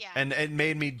have. Yeah. And it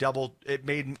made me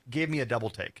gave me a double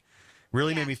take.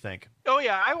 Really made me think. Oh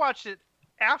yeah, I watched it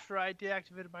after I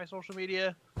deactivated my social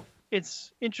media.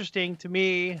 It's interesting to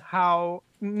me how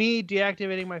me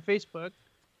deactivating my Facebook,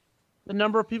 the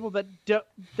number of people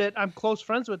that I'm close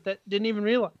friends with that didn't even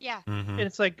realize. Yeah. Mm-hmm. And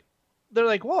it's like, they're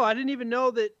like, whoa, I didn't even know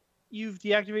that you've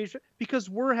deactivated, because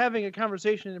we're having a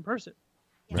conversation in person.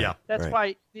 Yeah. That's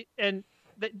why, and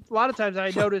a lot of times I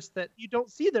notice that you don't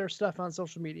see their stuff on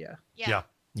social media. Yeah.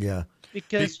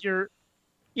 Because you're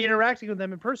interacting with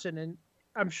them in person, and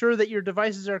I'm sure that your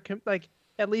devices are like,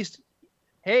 at least,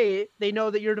 hey, they know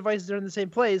that your devices are in the same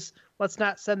place. Let's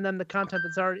not send them the content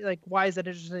that's already, like, why is that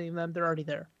interesting to them? They're already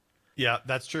there. Yeah,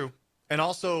 that's true. And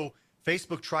also,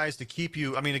 Facebook tries to keep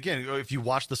you, I mean, again, if you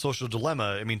watch The Social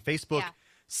Dilemma, I mean, Facebook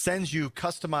sends you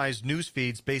customized news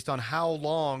feeds based on how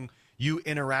long you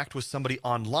interact with somebody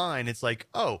online. It's like,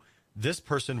 oh, this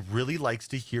person really likes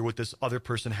to hear what this other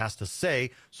person has to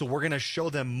say, so we're going to show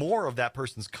them more of that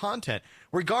person's content.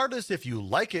 Regardless if you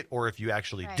like it or if you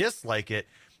actually dislike it,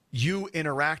 you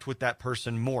interact with that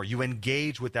person more. You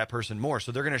engage with that person more.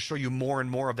 So they're going to show you more and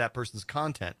more of that person's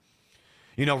content.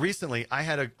 Recently I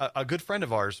had a good friend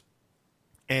of ours,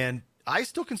 and I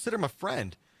still consider him a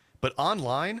friend, but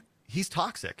online he's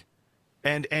toxic,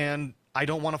 and I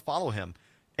don't want to follow him.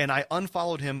 And I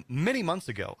unfollowed him many months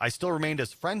ago. I still remained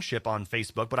as friendship on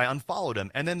Facebook, but I unfollowed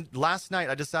him. And then last night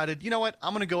I decided, you know what?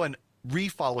 I'm going to go and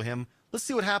refollow him. Let's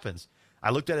see what happens. I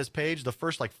looked at his page. The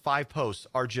first 5 posts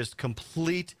are just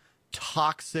complete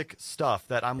toxic stuff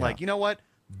that I'm like, you know what?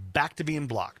 Back to being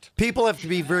blocked. People have to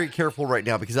be very careful right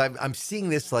now, because I'm seeing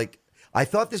this, I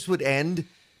thought this would end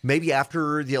maybe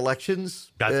after the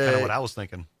elections. That's kind of what I was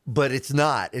thinking. But it's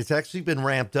not. It's actually been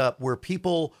ramped up where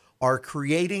people are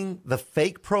creating the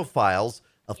fake profiles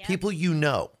of people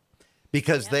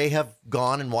because they have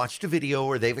gone and watched a video,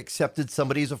 or they've accepted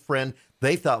somebody as a friend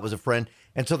they thought was a friend.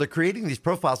 And so they're creating these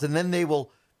profiles, and then they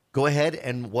will go ahead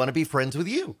and want to be friends with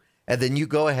you. And then you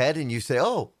go ahead and you say,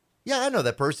 oh, yeah, I know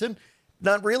that person,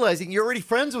 not realizing you're already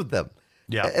friends with them.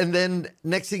 Yeah. And then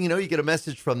next thing you know, you get a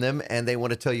message from them, and they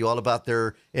want to tell you all about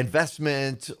their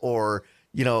investment, or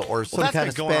some kind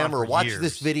of spam, or watch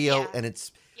this video. And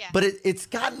but it's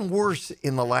gotten worse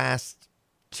in the last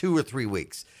 2 or 3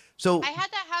 weeks. So I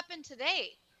had that happen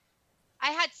today.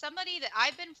 I had somebody that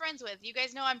I've been friends with. You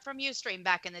guys know I'm from Ustream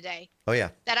back in the day. Oh yeah.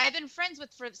 That I've been friends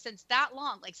with since that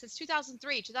long, like since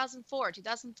 2003, 2004,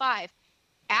 2005,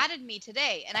 added me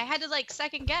today. And I had to like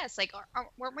second guess, like,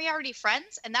 weren't we already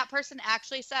friends? And that person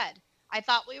actually said, I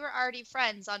thought we were already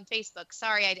friends on Facebook.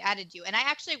 Sorry, I'd added you. And I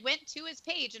actually went to his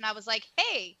page and I was like,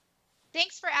 hey,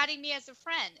 thanks for adding me as a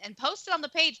friend, and posted on the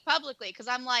page publicly. Because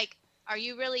I'm like, are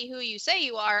you really who you say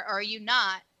you are, or are you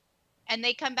not? And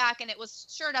they come back and it was,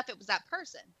 sure enough, it was that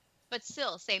person. But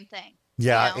still, same thing.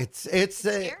 Yeah, You know? it's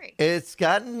scary. It's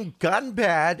gotten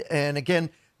bad, and again,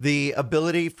 the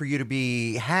ability for you to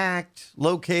be hacked,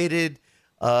 located,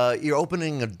 you're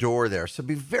opening a door there. So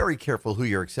be very careful who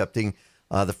you're accepting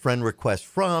the friend request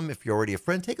from. If you're already a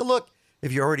friend, take a look.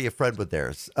 If you're already a friend with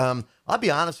theirs, I'll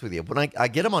be honest with you. When I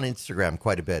get them on Instagram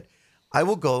quite a bit, I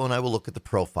will go and I will look at the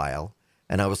profile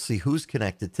and I will see who's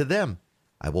connected to them.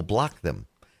 I will block them.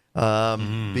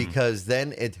 Because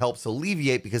then it helps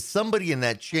alleviate, because somebody in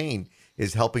that chain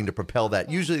is helping to propel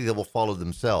that. Usually they will follow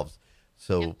themselves.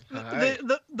 So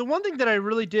the one thing that I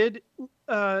really did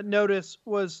notice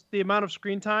was the amount of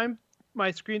screen time.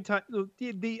 My screen time,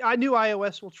 I knew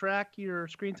iOS will track your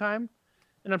screen time,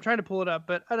 and I'm trying to pull it up,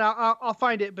 but I'll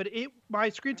find it. But my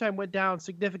screen time went down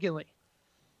significantly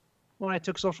when I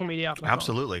took social media off my phone.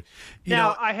 Absolutely.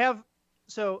 I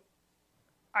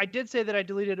did say that I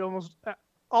deleted almost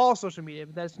all social media,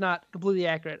 but that's not completely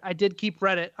accurate. I did keep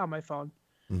Reddit on my phone.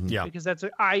 Yeah. Because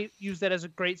I use that as a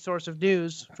great source of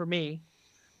news for me.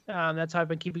 That's how I've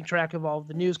been keeping track of all of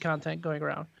the news content going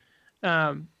around.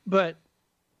 But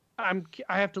I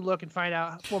have to look and find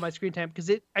out what my screen time, because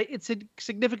it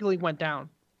significantly went down.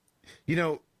 You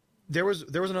know, there was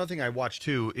another thing I watched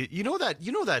too. You know that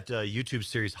YouTube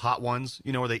series Hot Ones,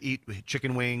 where they eat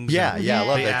chicken wings. Yeah, I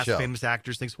love they that ask show. famous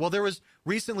actors things. Well, there was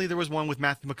one with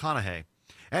Matthew McConaughey.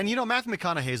 And Matthew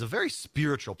McConaughey is a very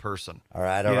spiritual person. All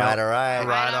right. Yeah.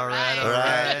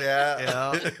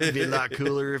 It'd be a lot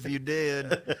cooler if you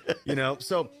did.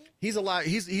 So he's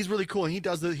really cool, and he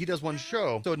does one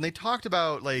show. So, and they talked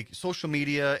about like social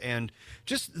media and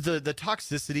just the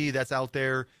toxicity that's out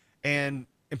there, and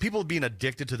people being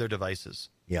addicted to their devices.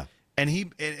 Yeah. And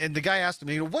the guy asked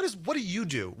him, what do you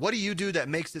do? What do you do that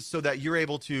makes it so that you're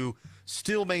able to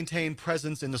still maintain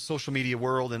presence in the social media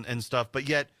world and stuff, but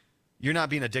yet you're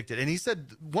not being addicted? And he said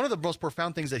one of the most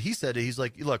profound things that he said, he's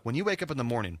like, look, when you wake up in the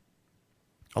morning,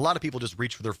 a lot of people just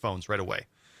reach for their phones right away.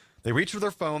 They reach for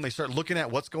their phone. They start looking at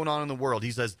what's going on in the world.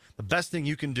 He says the best thing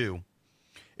you can do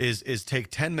is take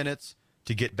 10 minutes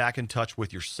to get back in touch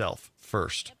with yourself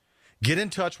first. Get in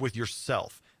touch with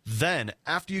yourself. Then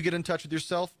after you get in touch with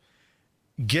yourself,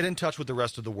 get in touch with the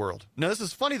rest of the world. Now, this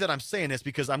is funny that I'm saying this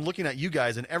because I'm looking at you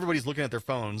guys and everybody's looking at their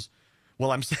phones.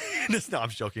 Well, I'm saying this. No, I'm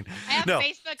joking. I have no.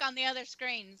 Facebook on the other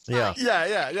screen. Yeah.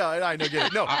 I know. Get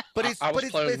it. No, but it's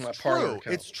true. Account.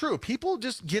 It's true. People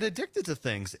just get addicted to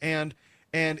things, and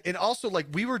also like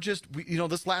we were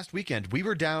this last weekend we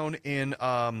were down in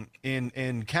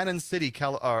Cannon City,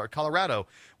 Colorado,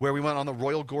 where we went on the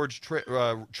Royal Gorge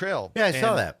Trail. Yeah, I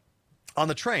saw that. On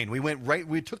the train,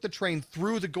 we took the train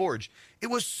through the gorge. It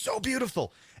was so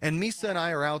beautiful, and Misa and I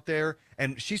are out there,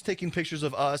 and she's taking pictures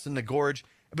of us in the gorge.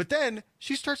 But then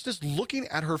she starts just looking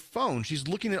at her phone. She's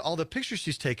looking at all the pictures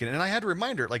she's taken. And I had to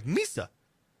remind her, like, Misa,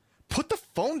 put the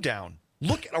phone down.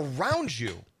 Look around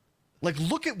you. Like,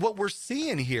 look at what we're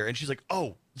seeing here. And she's like,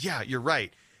 oh, yeah, you're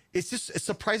right. It's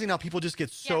surprising how people just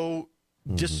get so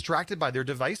distracted by their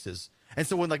devices. And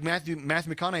so when, like, Matthew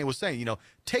McConaughey was saying,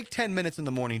 take 10 minutes in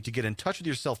the morning to get in touch with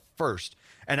yourself first.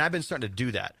 And I've been starting to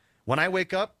do that. When I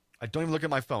wake up, I don't even look at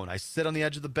my phone. I sit on the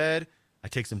edge of the bed. I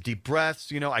take some deep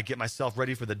breaths, I get myself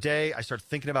ready for the day. I start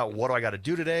thinking about what do I got to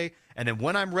do today. And then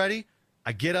when I'm ready,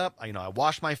 I get up, I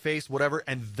wash my face, whatever,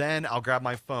 and then I'll grab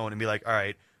my phone and be like, all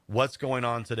right, what's going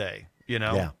on today?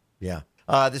 Yeah.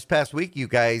 This past week, you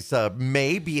guys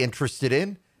may be interested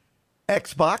in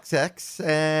Xbox X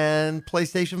and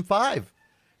PlayStation 5.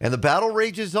 And the battle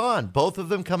rages on. Both of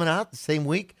them coming out the same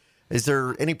week. Is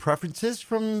there any preferences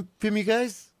from you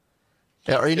guys?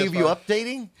 Are any of you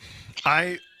updating?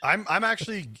 I'm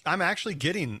actually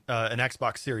getting an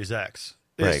Xbox Series X.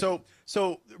 Right.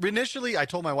 So initially I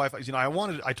told my wife,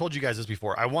 I told you guys this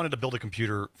before. I wanted to build a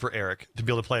computer for Eric to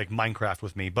be able to play Minecraft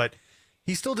with me, but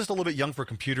he's still just a little bit young for a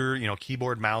computer,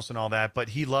 keyboard, mouse, and all that. But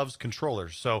he loves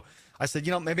controllers. So I said,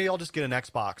 maybe I'll just get an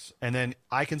Xbox, and then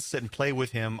I can sit and play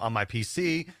with him on my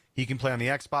PC. He can play on the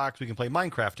Xbox. We can play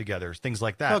Minecraft together, things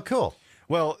like that. Oh, cool.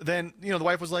 Well, then the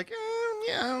wife was like,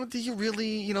 yeah, do you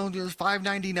really,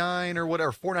 $5.99 or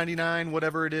whatever, $4.99,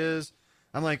 whatever it is?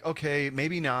 I'm like, okay,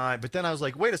 maybe not. But then I was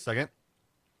like, wait a second.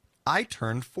 I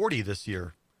turned 40 this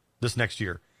next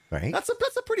year. Right. That's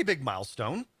a pretty big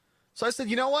milestone. So I said,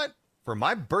 you know what? For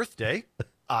my birthday,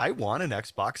 I want an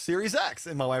Xbox Series X.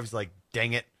 And my wife's like,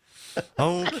 dang it.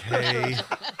 Okay.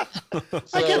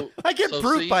 I get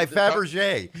proof by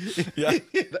Fabergé. Yeah.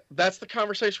 That's the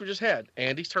conversation we just had.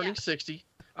 Andy's turning 60,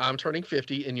 I'm turning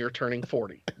 50, and you're turning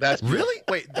 40. That's Really?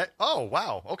 Wait, oh,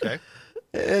 wow. Okay.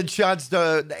 And Sean's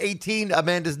 18,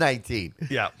 Amanda's 19.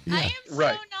 Yeah. I am so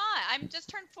Right. not. I'm just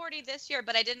turned 40 this year,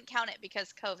 but I didn't count it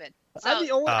because COVID. So I'm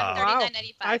the only. I'm Wow.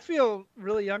 39.95. I feel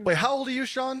really young. Wait, how old are you,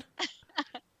 Sean?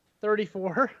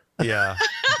 34. Yeah.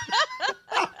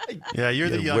 Yeah, you're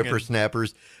the young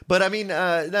whippersnappers. But I mean,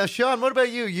 now Sean, what about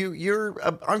you? You're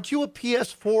aren't you a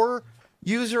PS4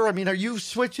 user? I mean, are you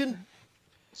switching?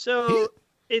 So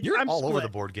You're I'm all split. over the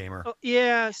board gamer. Oh,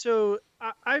 yeah, so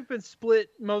I've been split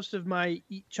most of my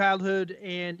childhood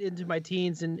and into my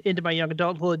teens and into my young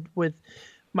adulthood, with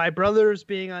my brothers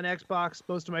being on Xbox,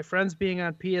 most of my friends being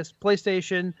on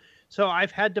PlayStation. So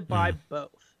I've had to buy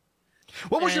both.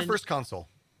 What was your and- first console?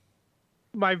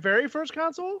 My very first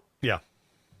console, Yeah.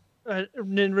 an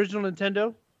original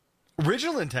Nintendo.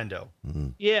 Original Nintendo.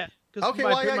 Yeah. 'cause Okay, my-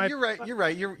 well, yeah, my- you're right. You're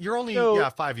right. You're only So-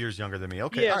 5 years younger than me.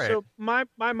 Okay, Yeah, all right. so my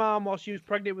mom, while she was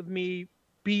pregnant with me,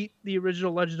 beat the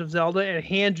original Legend of Zelda and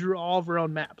hand drew all of her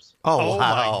own maps. Oh, oh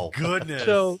wow. my goodness.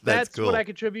 So That's that's what cool. I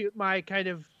contribute my kind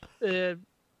of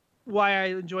why I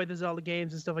enjoy the Zelda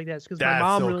games and stuff like that. Because my That's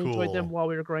mom so really enjoyed cool. them while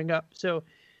we were growing up. So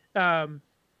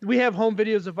we have home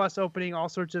videos of us opening all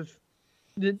sorts of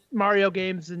the Mario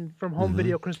games and from home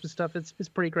video Christmas stuff. It's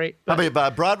pretty great. I But,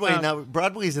 mean, Broadway now.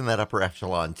 Broadway's in that upper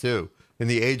echelon too, in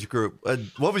the age group.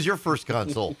 What was your first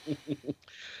console?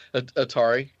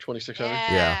 Atari 2600.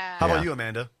 Yeah. How Yeah. about you,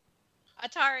 Amanda?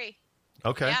 Atari.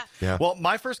 Okay. Yeah. Yeah. Well,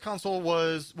 my first console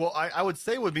was, I would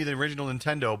say would be the original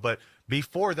Nintendo, but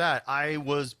before that, I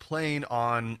was playing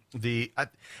on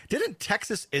didn't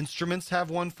Texas Instruments have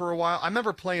one for a while? I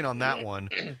remember playing on that one.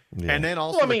 Yeah. And then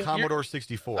also Well, I mean, the Commodore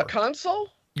 64. A console?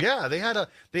 Yeah, they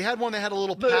had one that had a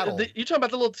little paddle. You talking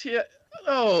about the little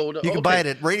No, You can buy it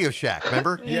at Radio Shack.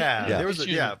 Remember? yeah, Yeah. there was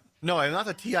Excuse me. No, not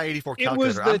the TI-84 it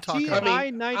was calculator. the I'm talking TI about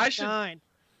I mean, I should- 99.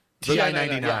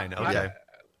 TI-99. Yeah. Okay.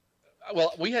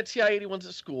 Well, we had TI-81s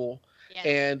at school, Yes.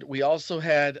 and we also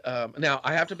had. Now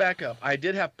I have to back up. I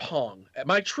did have Pong.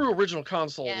 My true original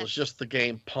console Yes. was just the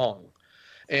game Pong,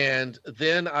 and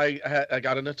then I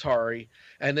got an Atari,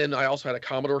 and then I also had a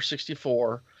Commodore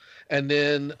 64, and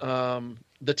then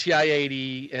the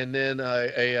TI-80, and then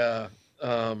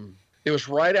it was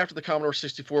right after the Commodore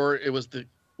 64.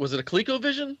 Was it a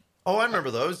ColecoVision? Oh, I remember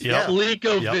those. Yeah.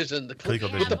 ColecoVision, the ColecoVision.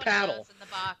 with the One of paddle. those in the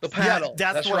box. The paddle.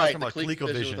 That's what right. I was talking about,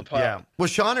 ColecoVision ColecoVision. with the paddle. Yeah. Well,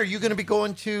 Sean, are you going to be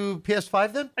going to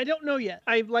PS5 then? I don't know yet.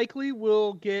 I likely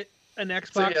will get an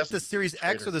Xbox. yes. The Series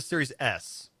X or the Series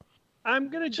S? I'm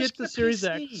going to Just get the get Series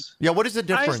PC. X. Yeah. What is the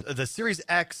difference? The Series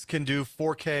X can do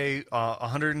 4K,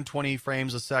 120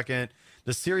 frames a second.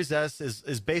 The Series S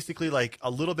is basically like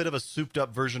a little bit of a souped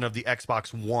up version of the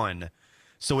Xbox One.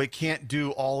 So it can't do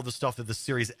all of the stuff that the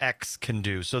Series X can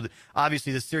do. So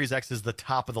obviously the Series X is the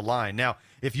top of the line. Now,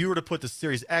 if you were to put the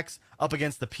Series X up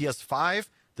against the PS5,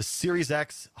 the Series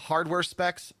X hardware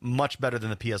specs much better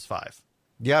than the PS5.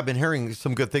 Yeah, I've been hearing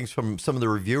some good things from some of the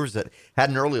reviewers that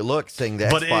had an early look, saying the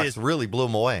But it Xbox is really blew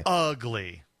them away.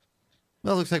 Ugly.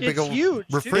 Well, it looks like a big It's old huge,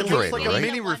 too. refrigerator, It looks like a right?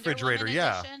 mini The Wonder refrigerator, Woman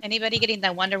yeah. edition? Anybody getting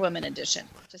that Wonder Woman edition?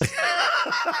 Just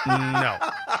No.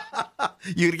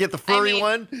 You gonna get the furry mean-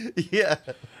 one? Yeah.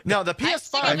 No, the I'm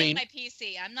still PS5. gonna mean- make my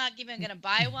PC. I'm not even gonna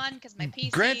buy one because my PC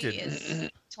Granted. is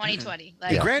 2020.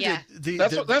 Like, Yeah. Granted, yeah,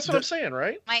 That's what I'm saying,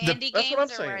 right? my indie that's games what I'm are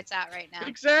saying. where it's at right now.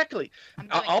 Exactly. I'm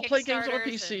doing I'll play games on a Kickstarters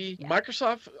PC. and- yeah.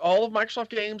 Microsoft, all of Microsoft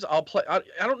games, I'll play. I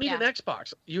don't need an Yeah.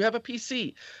 Xbox. You have a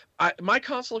PC. My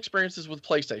console experiences with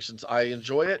PlayStations, I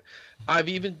enjoy it. I'm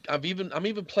even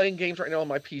playing games right now on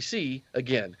my PC.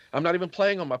 Again, I'm not even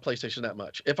playing on my PlayStation that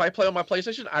much. If I play on my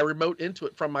PlayStation, I remote into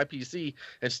it from my PC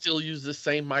and still use the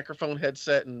same microphone,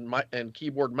 headset, and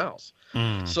keyboard, mouse.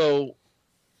 Mm. So,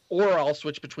 or I'll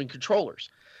switch between controllers.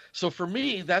 So for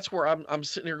me, that's where I'm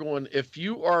sitting here going, if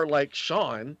you are like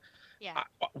Sean, Yeah.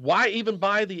 why even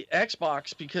buy the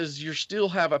Xbox? Because you still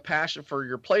have a passion for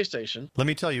your PlayStation. Let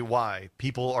me tell you why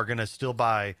people are going to still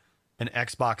buy an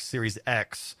Xbox Series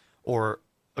X or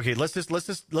okay, let's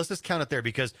just count it there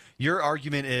because your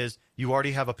argument is you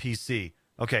already have a PC.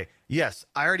 Okay, yes,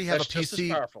 I already have That's a just as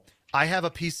PC. powerful. I have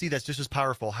a PC that's just as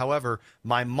powerful. However,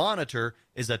 my monitor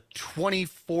is a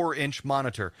 24-inch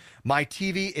monitor. My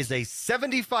TV is a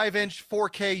 75-inch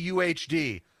 4K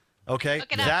UHD. Okay,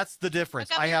 Hook it up. that's the difference.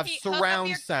 Hook up I your have hook up surround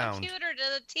your sound. computer to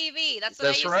the TV. That's what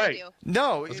That's I right. used to do.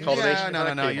 No, It's called an yeah,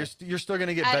 HDMI no. cable. You're still going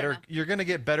to get I don't better. know. You're going to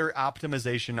get better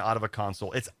optimization out of a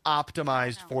console. It's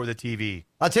optimized know. for the TV.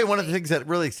 I'll tell you one of the things that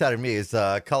really excited me is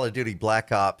Call of Duty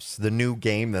Black Ops, the new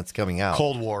game that's coming out.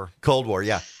 Cold War. Cold War,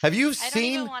 yeah. Have you I don't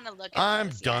seen? even want to look at I'm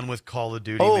those done yet. with Call of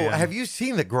Duty. Oh, man. have you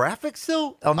seen the graphics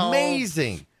though?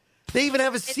 Amazing. They even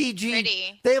have a CG.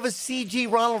 pretty. They have a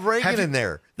CG Ronald Reagan you- in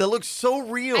there that looks so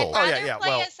real. I'd rather yeah, play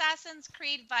well- Assassin's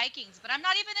Creed Vikings, but I'm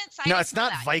not even excited. No, it's for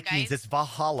not that, you Vikings. guys. It's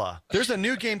Valhalla. There's a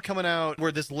new game coming out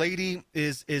where this lady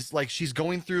is like she's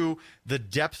going through the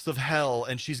depths of hell,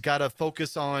 and she's got to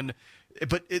focus on.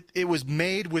 But it was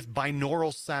made with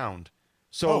binaural sound.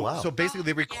 So Oh, wow. so basically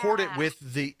they record it yeah. with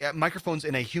the microphones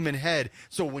in a human head.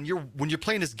 So when you're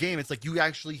playing this game, it's like you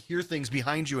actually hear things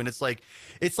behind you, and it's like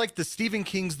the Stephen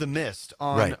King's The Mist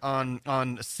on Right.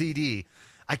 on CD.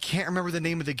 I can't remember the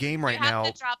name of the game right you have now.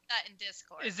 to drop that in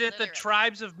Discord. Is it the literally.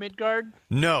 Tribes of Midgard?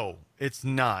 No, it's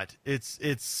not.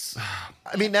 It's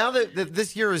I mean, now that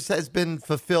this year has been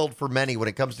fulfilled for many when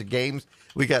it comes to games,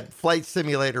 we got Flight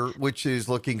Simulator, which is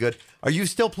looking good. Are you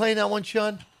still playing that one,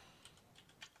 Sean?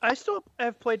 I still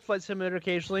have played Flight Simulator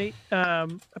occasionally.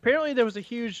 Apparently, there was a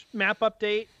huge map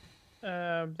update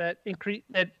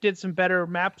that did some better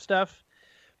map stuff,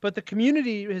 but the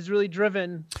community is really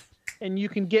driven, and you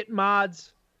can get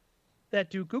mods that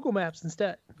do Google Maps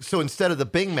instead. So instead of the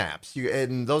Bing maps,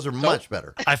 and those are much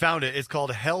better. I found it. It's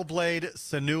called Hellblade: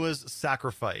 Senua's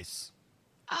Sacrifice.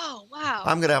 Oh wow.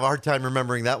 I'm gonna have a hard time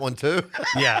remembering that one too.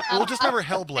 Yeah, well, just remember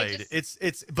Hellblade. just- It's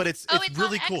it's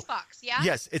really on cool. Xbox, yeah.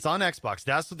 Yes, it's on Xbox.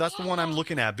 That's the one I'm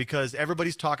looking at because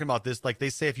everybody's talking about this. Like they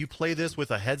say, if you play this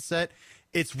with a headset,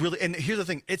 it's really. And here's the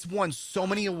thing: it's won so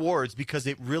many awards because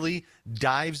it really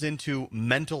dives into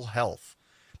mental health.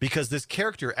 Because this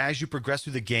character, as you progress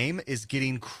through the game, is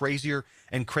getting crazier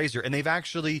and crazier. And they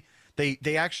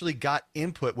actually got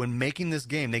input when making this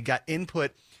game. They got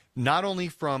input not only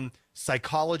from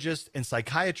psychologists and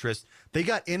psychiatrists, they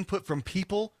got input from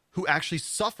people who actually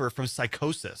suffer from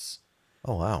psychosis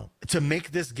Oh wow! to make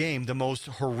this game the most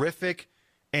horrific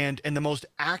and the most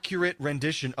accurate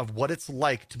rendition of what it's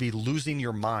like to be losing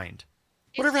your mind.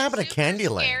 Whatever Is it happened to super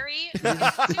Candyland? Scary? Is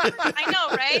it super, I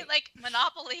know, right? Like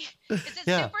Monopoly. Is it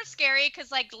Yeah. super scary?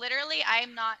 Because like literally,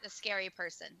 I'm not a scary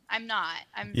person. I'm not.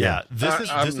 I'm. Yeah, this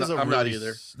I'm is a not really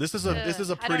either. this is a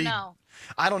I pretty. don't know.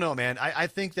 I don't know, man. I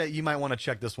think that you might want to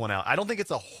check this one out. I don't think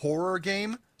it's a horror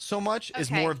game so much.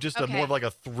 It's Okay, more of just more okay. of like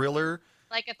a thriller.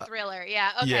 Like a thriller.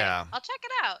 Yeah. Okay. yeah. I'll check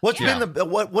it out. What's yeah. been the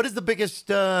what is the biggest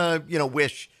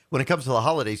wish when it comes to the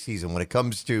holiday season? When it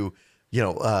comes to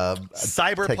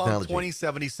Cyberpunk technology?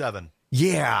 2077.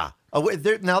 Yeah. Oh,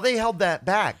 now they held that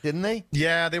back, didn't they?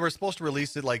 Yeah, they were supposed to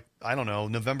release it like, I don't know,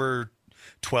 November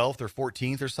 12th or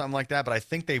 14th or something like that, but I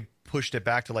think they pushed it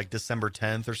back to like December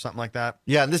 10th or something like that.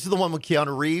 Yeah, and this is the one with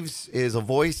Keanu Reeves is a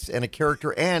voice and a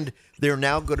character, and they're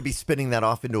now going to be spinning that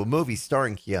off into a movie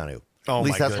starring Keanu. Oh, At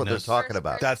least my that's what they're goodness. talking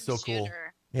about. That's so cool.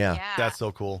 Shooter. Yeah. That's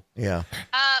so cool. Yeah.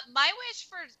 My wish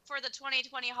for the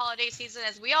 2020 holiday season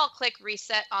is we all click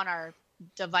reset on our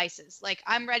devices. Like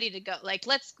I'm ready to go. Like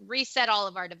let's reset all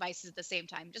of our devices at the same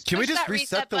time. Can we push just that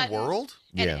reset the button, world?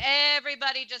 and Yeah.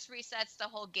 everybody just resets the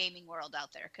whole gaming world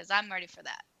out there because I'm ready for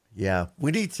that. Yeah.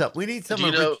 We need some. We need some. Do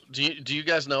you know? Do you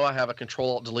guys know I have a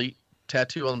Control-Alt-Delete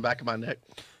tattoo on the back of my neck?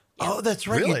 Oh, that's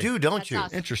right. Really? You do, don't That's you?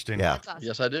 awesome. Interesting. Yeah. That's awesome.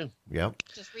 Yes, I do. Yep.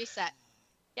 Just reset.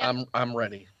 Yep. I'm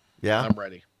ready. Yeah. I'm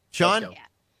ready. Sean. Let's go. Yeah.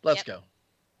 Let's Yep.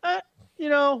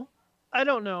 go. I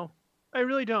don't know. I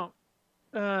really don't.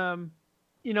 I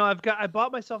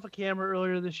bought myself a camera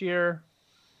earlier this year.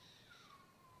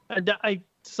 I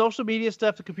social media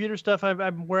stuff, the computer stuff.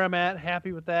 I'm where I'm at.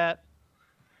 Happy with that.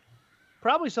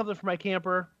 Probably something for my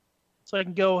camper, so I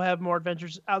can go have more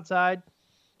adventures outside.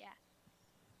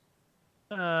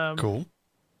 Yeah. Cool.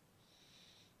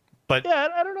 But Yeah,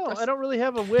 I don't know. I don't really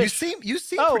have a wish. you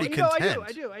seem Oh, pretty content.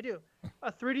 I do.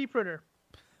 A 3D printer.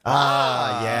 Yeah.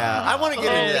 I want to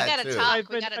get Oh, into we that gotta too. talk.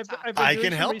 We gotta talk. I've been I doing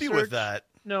can some help you with research. that.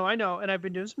 No, I know, and I've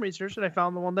been doing some research, and I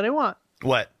found the one that I want.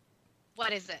 What?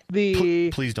 What is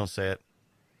it? Please don't say it.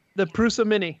 The Prusa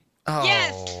Mini. Oh.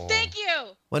 Yes. Thank you.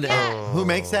 What, Yes. who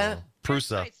makes that?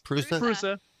 Prusa. Nice. Prusa?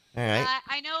 Prusa. All right.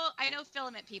 I know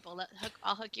filament people.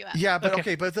 I'll hook you up. Yeah, but Okay.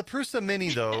 okay, but the Prusa Mini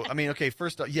though, I mean, okay,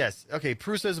 first off, yes, okay,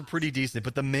 Prusa is pretty decent,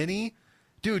 but the Mini,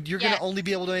 dude, you're Yes. gonna only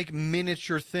be able to make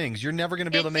miniature things. You're never gonna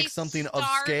be able to It's make a something of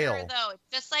starter, scale. Though.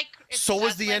 Just like So is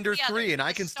just the like Ender the other. 3, and I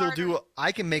It's a can still starter.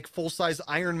 I can make full size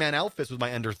Iron Man outfits with my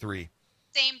Ender 3.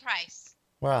 Same price.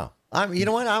 Wow. You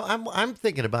know what? I'm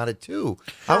thinking about it too.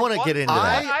 I want to get into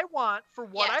that. I want for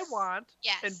what I Yes. want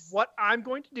Yes. and what I'm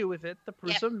going to do with it. The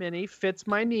Prusa Yep. Mini fits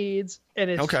my needs, and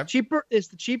it's Okay. cheaper. It's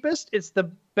the cheapest. It's the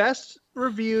best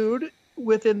reviewed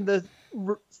within the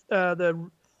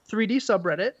 3D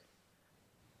subreddit.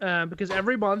 Because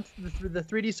every month the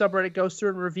 3D subreddit goes through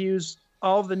and reviews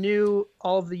all of the new,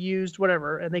 all of the used,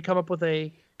 whatever, and they come up with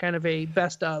a kind of a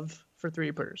best of for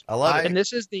 3D printers. I love it. And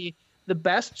this is the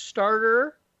best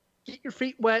starter. Get your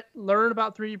feet wet, learn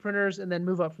about 3D printers, and then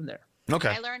move up from there. Okay.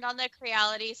 I learned on the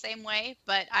Creality same way,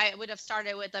 but I would have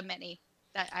started with a Mini.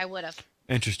 That I would have.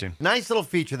 Interesting. Nice little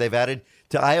feature they've added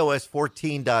to iOS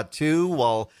 14.2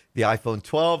 while the iPhone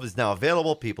 12 is now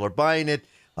available. People are buying it.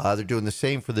 They're doing the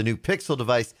same for the new Pixel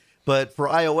device. But for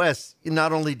iOS,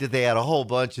 not only did they add a whole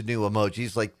bunch of new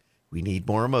emojis, like we need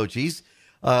more emojis,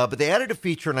 but they added a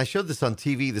feature, and I showed this on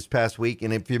TV this past week,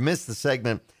 and if you missed the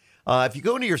segment, if you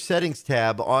go into your settings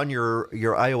tab on your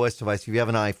iOS device, if you have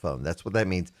an iPhone, that's what that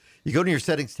means. You go to your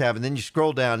settings tab, and then you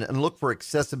scroll down and look for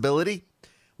accessibility.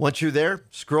 Once you're there,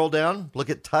 scroll down, look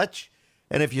at touch,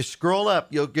 and if you scroll up,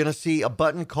 you're going to see a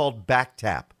button called Back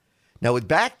Tap. Now, with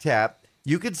Back Tap,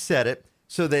 you could set it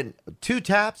so that 2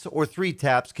 taps or 3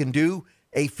 taps can do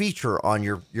a feature on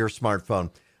your smartphone.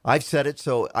 I've set it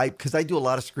so because I do a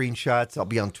lot of screenshots. I'll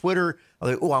be on Twitter. I'll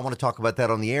like, I want to talk about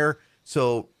that on the air.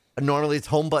 So normally it's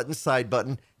home button, side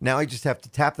button. Now I just have to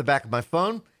tap the back of my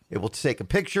phone. It will take a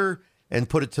picture and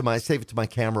save it to my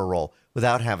camera roll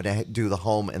without having to do the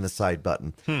home and the side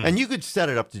button. And you could set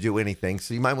it up to do anything.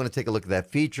 So you might want to take a look at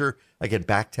that feature. Again,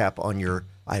 back tap on your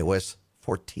iOS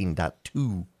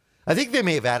 14.2. I think they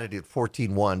may have added it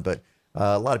 14.1, but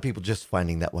a lot of people just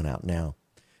finding that one out now.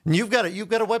 And you've got a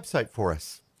website for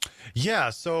us.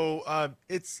 Yeah, so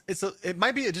it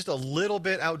might be just a little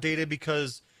bit outdated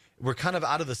because we're kind of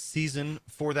out of the season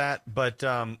for that. But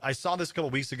I saw this a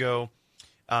couple weeks ago.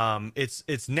 It's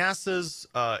NASA's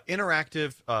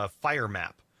interactive fire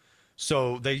map.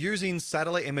 So they're using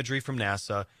satellite imagery from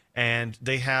NASA, and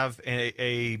they have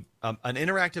an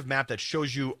interactive map that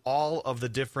shows you all of the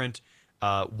different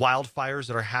wildfires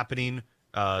that are happening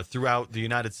throughout the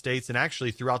United States and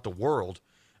actually throughout the world.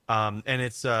 And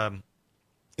it's a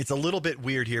little bit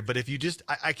weird here, but if you just,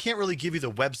 I can't really give you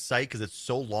the website because it's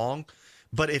so long,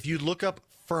 but if you look up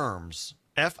FIRMS,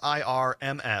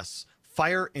 FIRMS,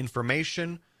 Fire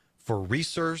Information for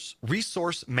Resource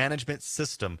Management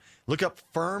System, look up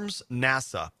FIRMS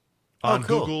NASA on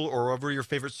cool. Google or wherever your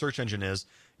favorite search engine is.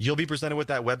 You'll be presented with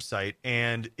that website,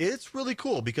 and it's really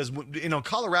cool because,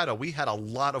 Colorado, we had a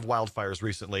lot of wildfires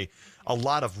recently, a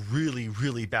lot of really,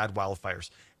 really bad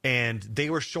wildfires. And they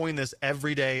were showing this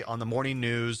every day on the morning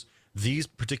news, these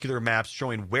particular maps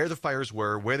showing where the fires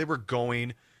were, where they were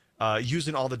going,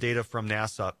 using all the data from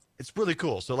NASA. It's really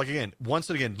cool. So, once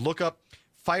again, look up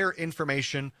Fire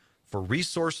Information for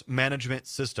Resource Management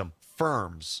System,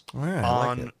 FIRMS, right,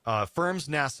 on FIRMS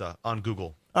NASA on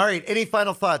Google. All right. Any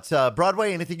final thoughts?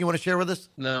 Broadway, anything you want to share with us?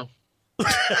 No.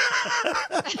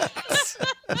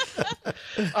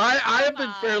 I've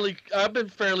been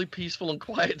fairly peaceful and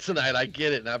quiet tonight. I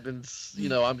get it. And I've been,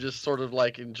 I'm just sort of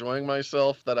like enjoying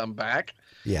myself that I'm back.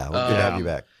 Yeah, we're good to have you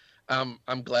back.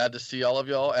 I'm glad to see all of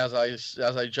y'all. As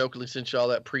I jokingly sent y'all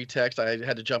that pre-text, I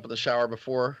had to jump in the shower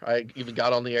before I even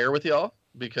got on the air with y'all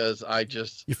because I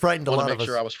just you frightened a lot want of to make us.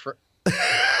 sure I was.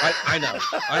 I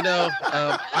know.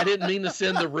 I didn't mean to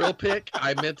send the real pic.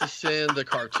 I meant to send the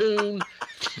cartoon.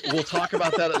 We'll talk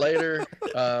about that later.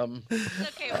 It's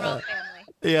okay, we're all family.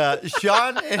 Yeah,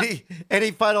 Sean,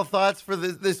 any final thoughts for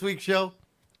this week's show?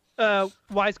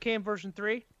 Wisecam version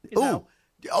 3 is out.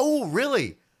 Oh,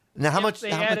 really? Now, how much?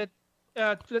 They added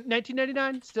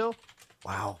 $19.99 still.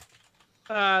 Wow.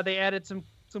 They added some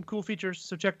cool features,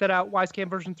 so check that out. Wisecam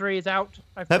version 3 is out.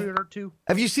 I pre-ordered 2.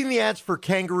 Have you seen the ads for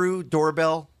Kangaroo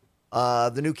doorbell?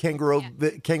 The new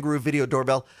Kangaroo video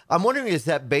doorbell. I'm wondering, is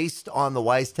that based on the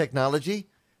Wise technology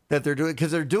that they're doing?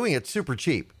 Because they're doing it super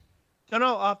cheap.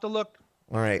 No, I'll have to look.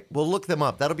 All right, we'll look them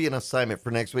up. That'll be an assignment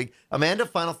for next week. Amanda,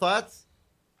 final thoughts?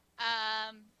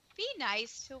 Be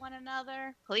nice to one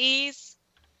another, please.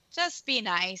 Just be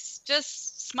nice.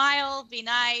 Just smile, be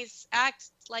nice, act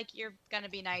like you're going to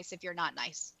be nice if you're not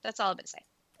nice. That's all I'm going to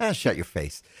say. Shut your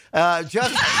face.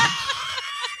 Justin.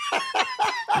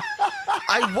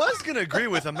 I was going to agree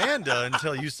with Amanda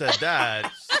until you said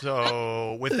that.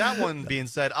 So with that one being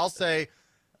said, I'll say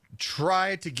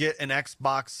try to get an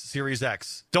Xbox Series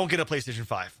X. Don't get a PlayStation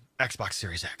 5. Xbox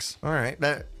Series X. All right.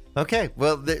 Okay.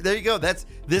 Well, there you go. That's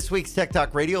this week's Tech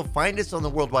Talk Radio. Find us on the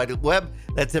World Wide Web.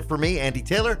 That's it for me, Andy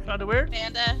Taylor. Underwear.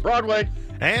 Amanda. Broadway.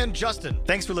 And Justin.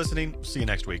 Thanks for listening. See you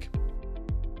next week.